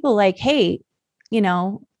tell people like, hey, you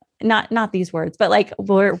know, not these words, but like,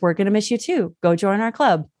 we're going to miss you too. Go join our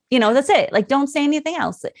club. You know, that's it. Like, don't say anything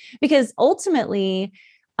else, because ultimately,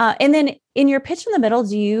 and then in your pitch in the middle,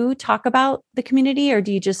 do you talk about the community, or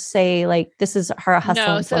do you just say like, this is her hustle?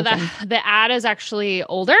 No, so the ad is actually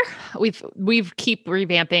older. We've keep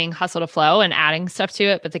revamping Hustle to Flow and adding stuff to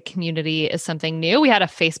it, but the community is something new. We had a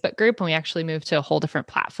Facebook group and we actually moved to a whole different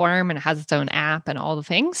platform, and it has its own app and all the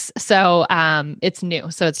things. So it's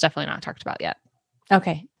new. So it's definitely not talked about yet.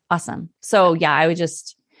 Okay. Awesome. So yeah, I would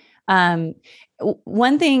just,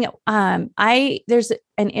 one thing, there's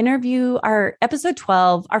an interview, our episode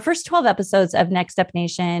 12, our first 12 episodes of Next Up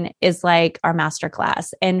Nation is like our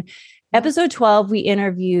masterclass. And episode 12, we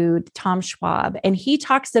interviewed Tom Schwab, and he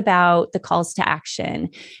talks about the calls to action.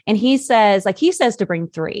 And he says to bring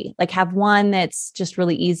 3, like have one that's just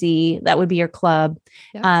really easy. That would be your club.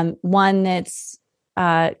 Yep. One that's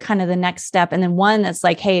kind of the next step. And then one that's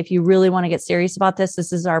like, hey, if you really want to get serious about this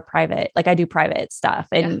is our private, like I do private stuff.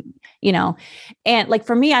 And, you know, and like,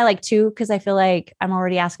 for me, I like 2, cause I feel like I'm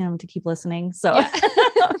already asking them to keep listening. So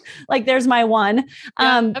like, there's my one.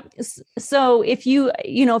 So if you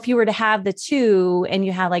were to have the 2 and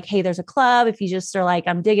you have like, hey, there's a club, if you just are like,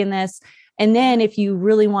 I'm digging this. And then if you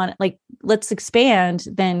really want, like, let's expand,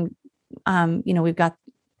 then, we've got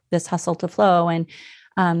this Hustle to Flow. And,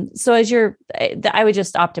 so I would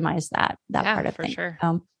just optimize that part of it. For sure.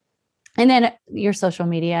 And then your social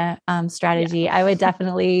media, strategy, I would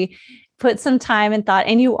definitely put some time and thought,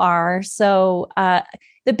 and you are. So,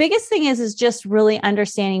 the biggest thing is just really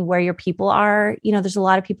understanding where your people are. You know, there's a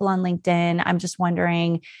lot of people on LinkedIn. I'm just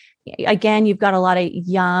wondering, again, you've got a lot of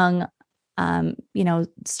young,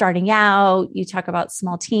 starting out, you talk about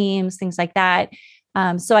small teams, things like that.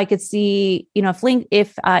 So I could see,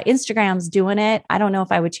 if Instagram's doing it, I don't know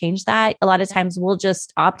if I would change that. A lot of times we'll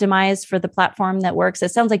just optimize for the platform that works.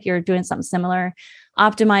 It sounds like you're doing something similar,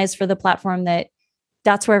 optimize for the platform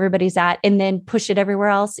that's where everybody's at, and then push it everywhere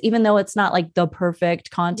else, even though it's not like the perfect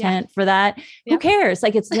content for that. Who cares?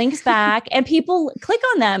 Like, it's links back and people click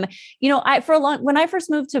on them. When I first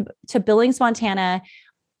moved to Billings, Montana,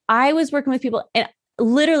 I was working with people, and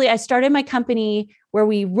literally I started my company where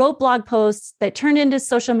we wrote blog posts that turned into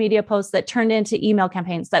social media posts that turned into email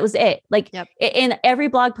campaigns. That was it. Like in every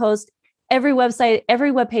blog post, every website, every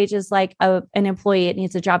web page is like an employee. It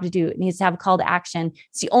needs a job to do. It needs to have a call to action.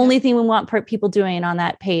 It's the only thing we want people doing on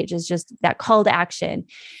that page is just that call to action.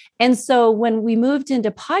 And so when we moved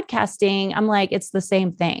into podcasting, I'm like, it's the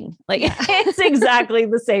same thing. Like it's exactly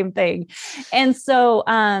the same thing. And so,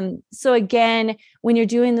 so again, when you're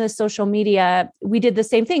doing the social media, we did the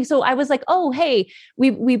same thing. So I was like, oh, hey,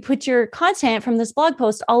 we put your content from this blog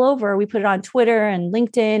post all over. We put it on Twitter and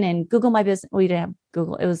LinkedIn and Google My Business. We didn't have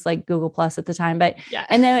Google. It was like Google Plus at the time, but,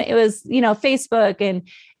 and then it was, Facebook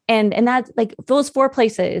and that's like those 4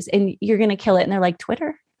 places, and you're going to kill it. And they're like,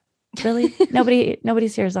 Twitter? Really?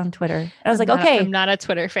 Nobody's here is on Twitter. I was okay. I'm not a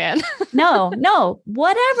Twitter fan. no,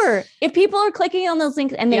 whatever. If people are clicking on those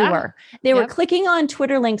links, and they were clicking on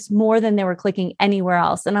Twitter links more than they were clicking anywhere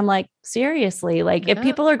else. And I'm like, seriously, like if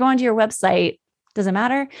people are going to your website, does it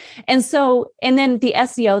matter? And then the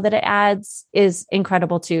SEO that it adds is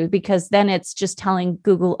incredible too, because then it's just telling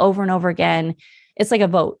Google over and over again, it's like a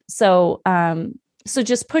vote. So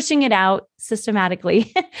just pushing it out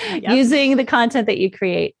systematically using the content that you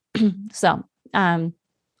create. So, awesome.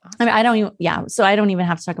 I don't even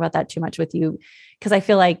have to talk about that too much with you, because I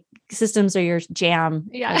feel like systems are your jam.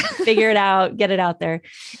 Like, figure it out, get it out there.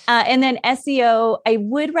 And then SEO, I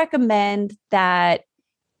would recommend that,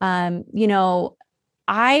 I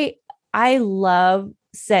love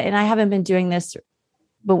and I haven't been doing this,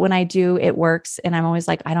 but when I do, it works. And I'm always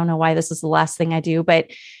like, I don't know why this is the last thing I do,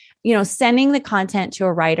 but, sending the content to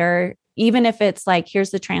a writer, even if it's like,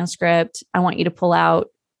 here's the transcript, I want you to pull out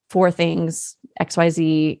 4 things,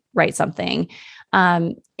 XYZ, write something.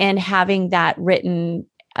 And having that written,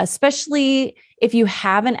 especially if you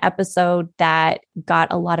have an episode that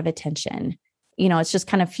got a lot of attention, it's just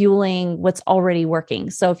kind of fueling what's already working.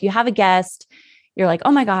 So if you have a guest, you're like,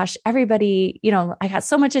 oh my gosh, everybody, I got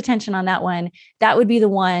so much attention on that one. That would be the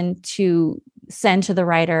one to send to the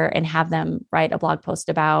writer and have them write a blog post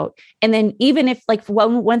about. And then even if like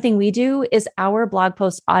one thing we do is our blog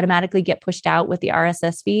posts automatically get pushed out with the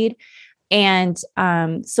RSS feed. And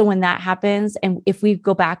so when that happens, and if we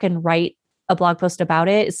go back and write a blog post about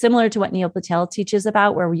it, it's similar to what Neil Patel teaches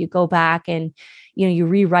about, where you go back and you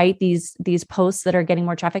rewrite these posts that are getting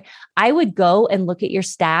more traffic. I would go and look at your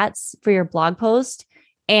stats for your blog post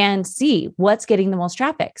and see what's getting the most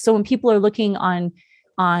traffic. So when people are looking on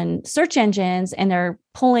search engines and they're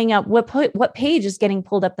pulling up what page is getting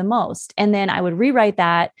pulled up the most, and then I would rewrite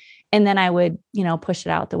that, and then I would push it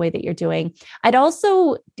out the way that you're doing. I'd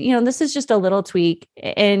also this is just a little tweak,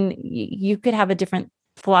 and you could have a different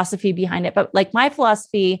philosophy behind it, but like my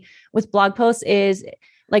philosophy with blog posts is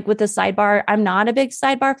like with the sidebar, I'm not a big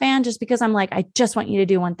sidebar fan, just because I'm like, I just want you to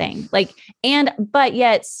do one thing, but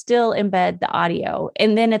yet still embed the audio.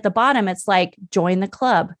 And then at the bottom, it's like, join the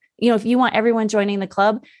club. If you want everyone joining the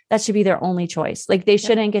club, that should be their only choice. Like they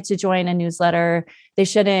shouldn't get to join a newsletter. They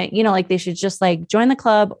shouldn't, they should just like join the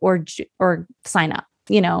club or sign up,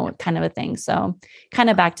 kind of a thing. So kind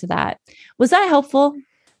of back to that. Was that helpful?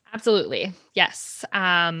 Absolutely. Yes.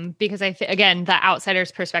 Because again, the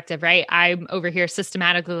outsider's perspective, right? I'm over here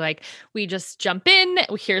systematically, like we just jump in,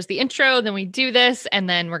 here's the intro, then we do this, and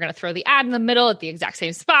then we're going to throw the ad in the middle at the exact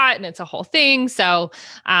same spot. And it's a whole thing. So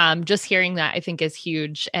just hearing that I think is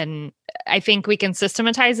huge. And I think we can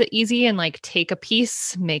systematize it easy and like take a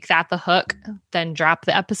piece, make that the hook, then drop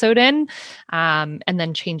the episode in, and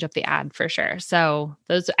then change up the ad for sure. So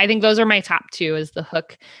I think those are my top 2, is the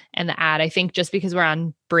hook and the ad. I think just because we're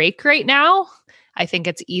on break right now, I think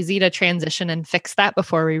it's easy to transition and fix that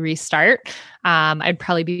before we restart. I'd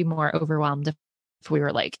probably be more overwhelmed if we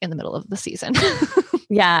were like in the middle of the season.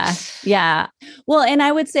 Yeah. Well, and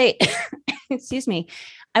I would say, excuse me,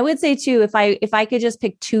 I would say too, if I could just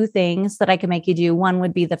pick two things that I could make you do, one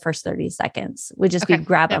would be the first 30 seconds would just be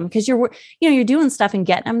grab them because you're doing stuff and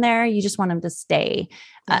getting them there. You just want them to stay.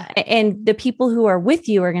 And the people who are with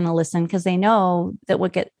you are going to listen because they know that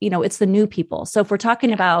it's the new people. So if we're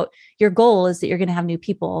talking about your goal is that you're going to have new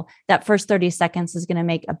people, that first 30 seconds is going to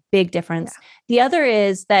make a big difference. Yeah. The other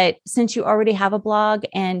is that since you already have a blog,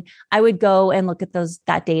 and I would go and look at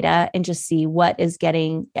that data and just see what is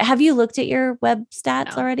have you looked at your web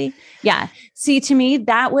stats already? Yeah. See, to me,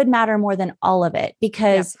 that would matter more than all of it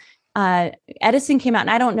because Edison came out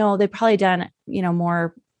and I don't know, they've probably done,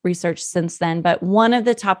 more research since then, but one of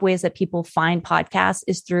the top ways that people find podcasts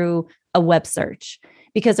is through a web search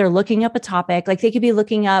because they're looking up a topic. Like they could be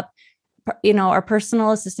looking up, our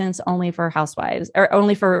personal assistants only for housewives or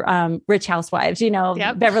only for rich housewives,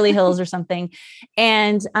 Beverly Hills or something.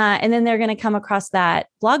 And then they're going to come across that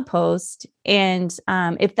blog post. And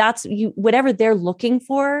if that's whatever they're looking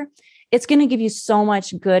for, it's going to give you so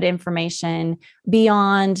much good information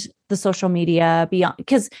beyond the social media,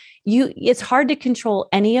 because it's hard to control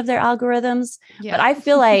any of their algorithms. Yeah. But I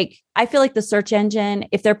feel like the search engine,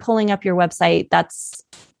 if they're pulling up your website, that's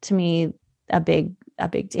to me a big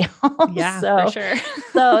deal. Yeah, for sure.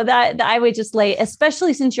 So that I would just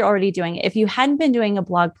especially since you're already doing it. If you hadn't been doing a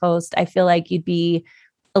blog post, I feel like you'd be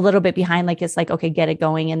a little bit behind. Like it's like, okay, get it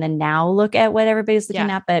going. And then now look at what everybody's looking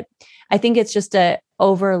at. But I think it's just a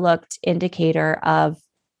overlooked indicator of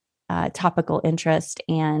topical interest.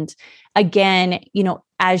 And again,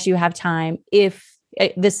 as you have time, if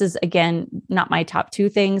this is, again, not my top two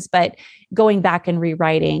things, but going back and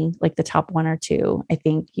rewriting like the top one or two, I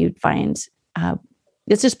think you'd find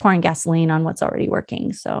it's just pouring gasoline on what's already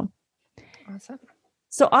working. So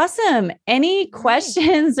awesome. Any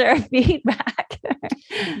questions or feedback?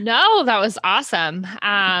 No, that was awesome.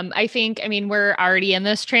 We're already in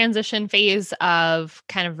this transition phase of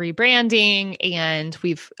kind of rebranding, and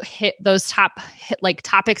we've hit those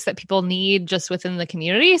topics that people need just within the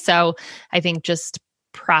community. So I think just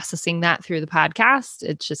processing that through the podcast,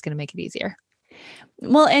 it's just going to make it easier.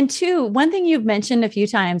 Well, and two, one thing you've mentioned a few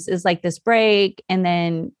times is like this break and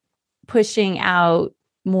then pushing out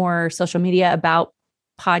more social media about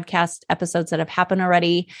podcast episodes that have happened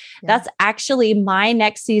already. Yeah. That's actually my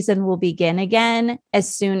next season will begin again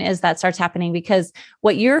as soon as that starts happening, because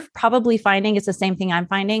what you're probably finding is the same thing I'm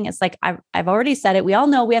finding. It's like, I've already said it. We all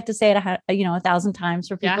know we have to say it 1,000 times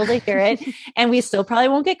for people to hear it, and we still probably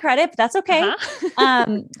won't get credit, but that's okay.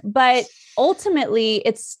 But ultimately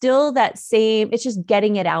it's still that same, it's just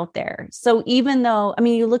getting it out there. So even though,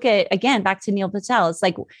 you look at, again, back to Neil Patel, it's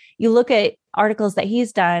like, you look at articles that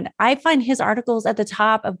he's done. I find his articles at the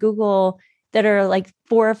top of Google that are like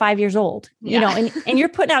 4 or 5 years old, and you're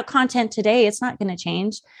putting out content today. It's not going to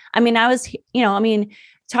change.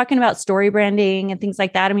 Talking about story branding and things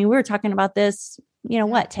like that. We were talking about this,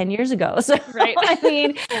 10 years ago. So, right.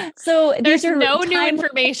 So there's no new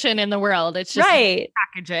information in the world. It's just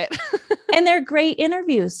package it. And they're great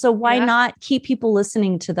interviews. So why not keep people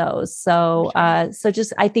listening to those? So, I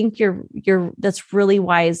think that's really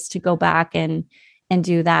wise to go back and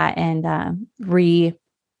do that and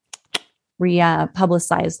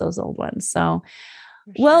publicize those old ones. So,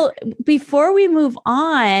 well, before we move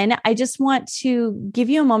on, I just want to give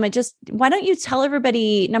you a moment. Just why don't you tell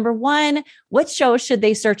everybody, number one, what show should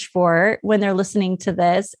they search for when they're listening to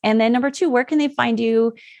this? And then number two, where can they find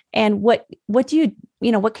you? And what do you,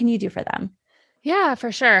 what can you do for them? Yeah,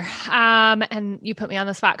 for sure. And you put me on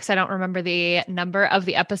the spot because I don't remember the number of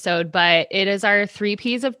the episode, but it is our 3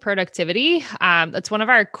 Ps of productivity. That's one of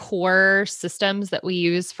our core systems that we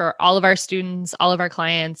use for all of our students, all of our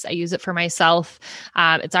clients. I use it for myself.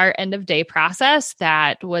 It's our end of day process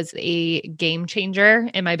that was a game changer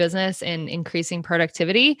in my business in increasing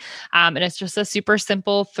productivity. And it's just a super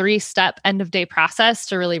simple 3-step end of day process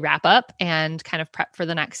to really wrap up and kind of prep for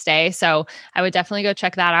the next day. So I would definitely go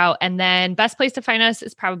check that out. And then best place to find us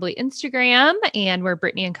is probably Instagram, and we're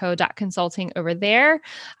brittanyandco.consulting over there.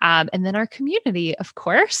 And then our community, of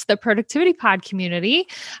course, the Productivity Pod community.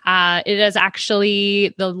 It is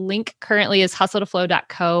actually, the link currently is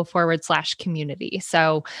hustletoflow.co/community.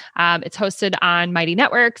 So it's hosted on Mighty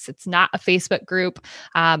Networks. It's not a Facebook group.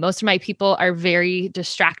 Most of my people are very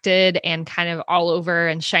distracted and kind of all over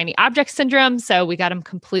and shiny object syndrome. So we got them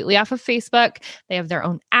completely off of Facebook. They have their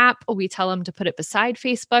own app. We tell them to put it beside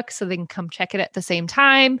Facebook so they can come check it at the same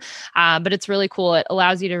time. But it's really cool. It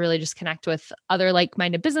allows you to really just connect with other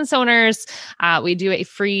like-minded business owners. We do a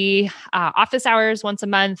free office hours once a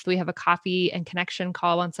month. We have a coffee and connection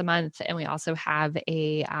call once a month. And we also have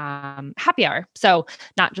a happy hour. So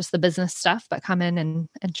not just the business stuff, but come in and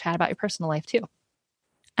chat about your personal life too.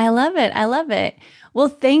 I love it. I love it. Well,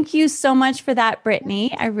 thank you so much for that,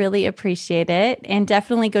 Brittany. I really appreciate it. And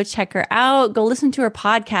definitely go check her out. Go listen to her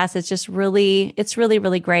podcast. It's really,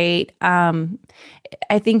 really great.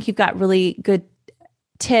 I think you've got really good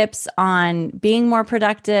tips on being more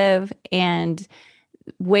productive and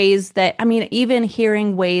ways that, even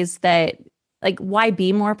hearing ways that, like, why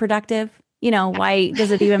be more productive? Why does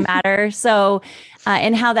it even matter? So,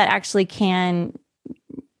 and how that actually can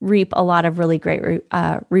reap a lot of really great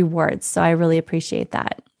rewards. So I really appreciate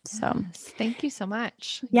that. So thank you so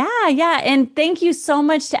much. Yeah. And thank you so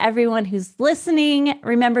much to everyone who's listening.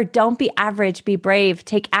 Remember, don't be average, be brave,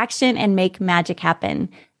 take action, and make magic happen.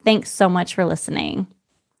 Thanks so much for listening.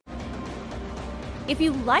 If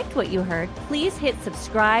you liked what you heard, please hit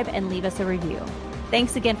subscribe and leave us a review.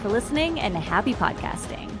 Thanks again for listening, and happy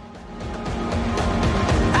podcasting.